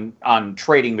ideas on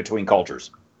trading between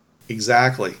cultures.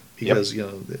 Exactly, because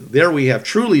there we have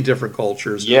truly different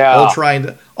cultures. Yeah.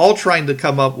 all trying to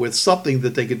come up with something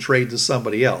that they can trade to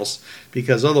somebody else,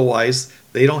 because otherwise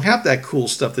they don't have that cool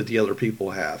stuff that the other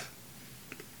people have.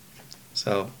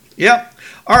 So yeah,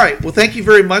 all right. Well, thank you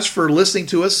very much for listening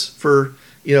to us for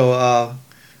 2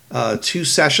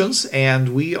 sessions,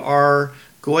 and we are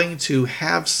going to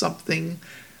have something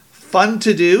fun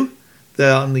to do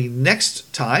on the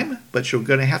next time, but you're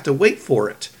going to have to wait for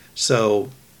it. So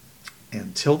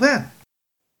until then,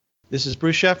 this is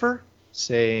Bruce Sheffer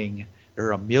saying there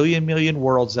are a million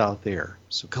worlds out there,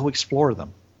 so go explore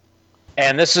them.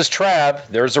 And this is Trav.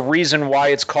 There's a reason why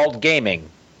it's called gaming.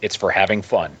 It's for having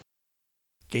fun.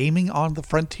 Gaming on the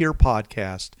Frontier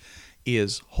podcast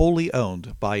is wholly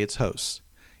owned by its hosts.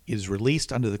 It is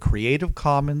released under the Creative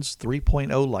Commons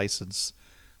 3.0 license.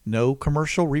 No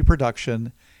commercial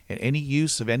reproduction and any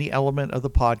use of any element of the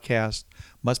podcast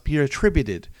must be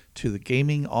attributed to the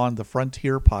Gaming on the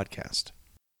Frontier podcast.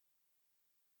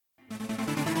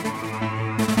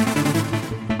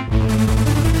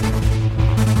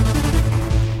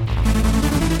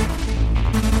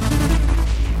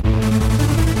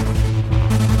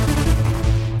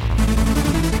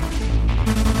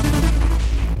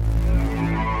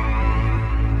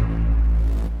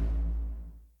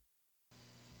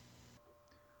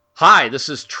 Hi, this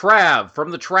is Trav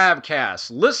from the Travcast.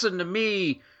 Listen to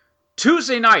me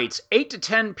Tuesday nights, 8 to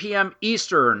 10 p.m.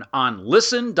 Eastern on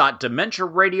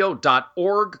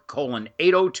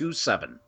listen.dementiaradio.org:8027.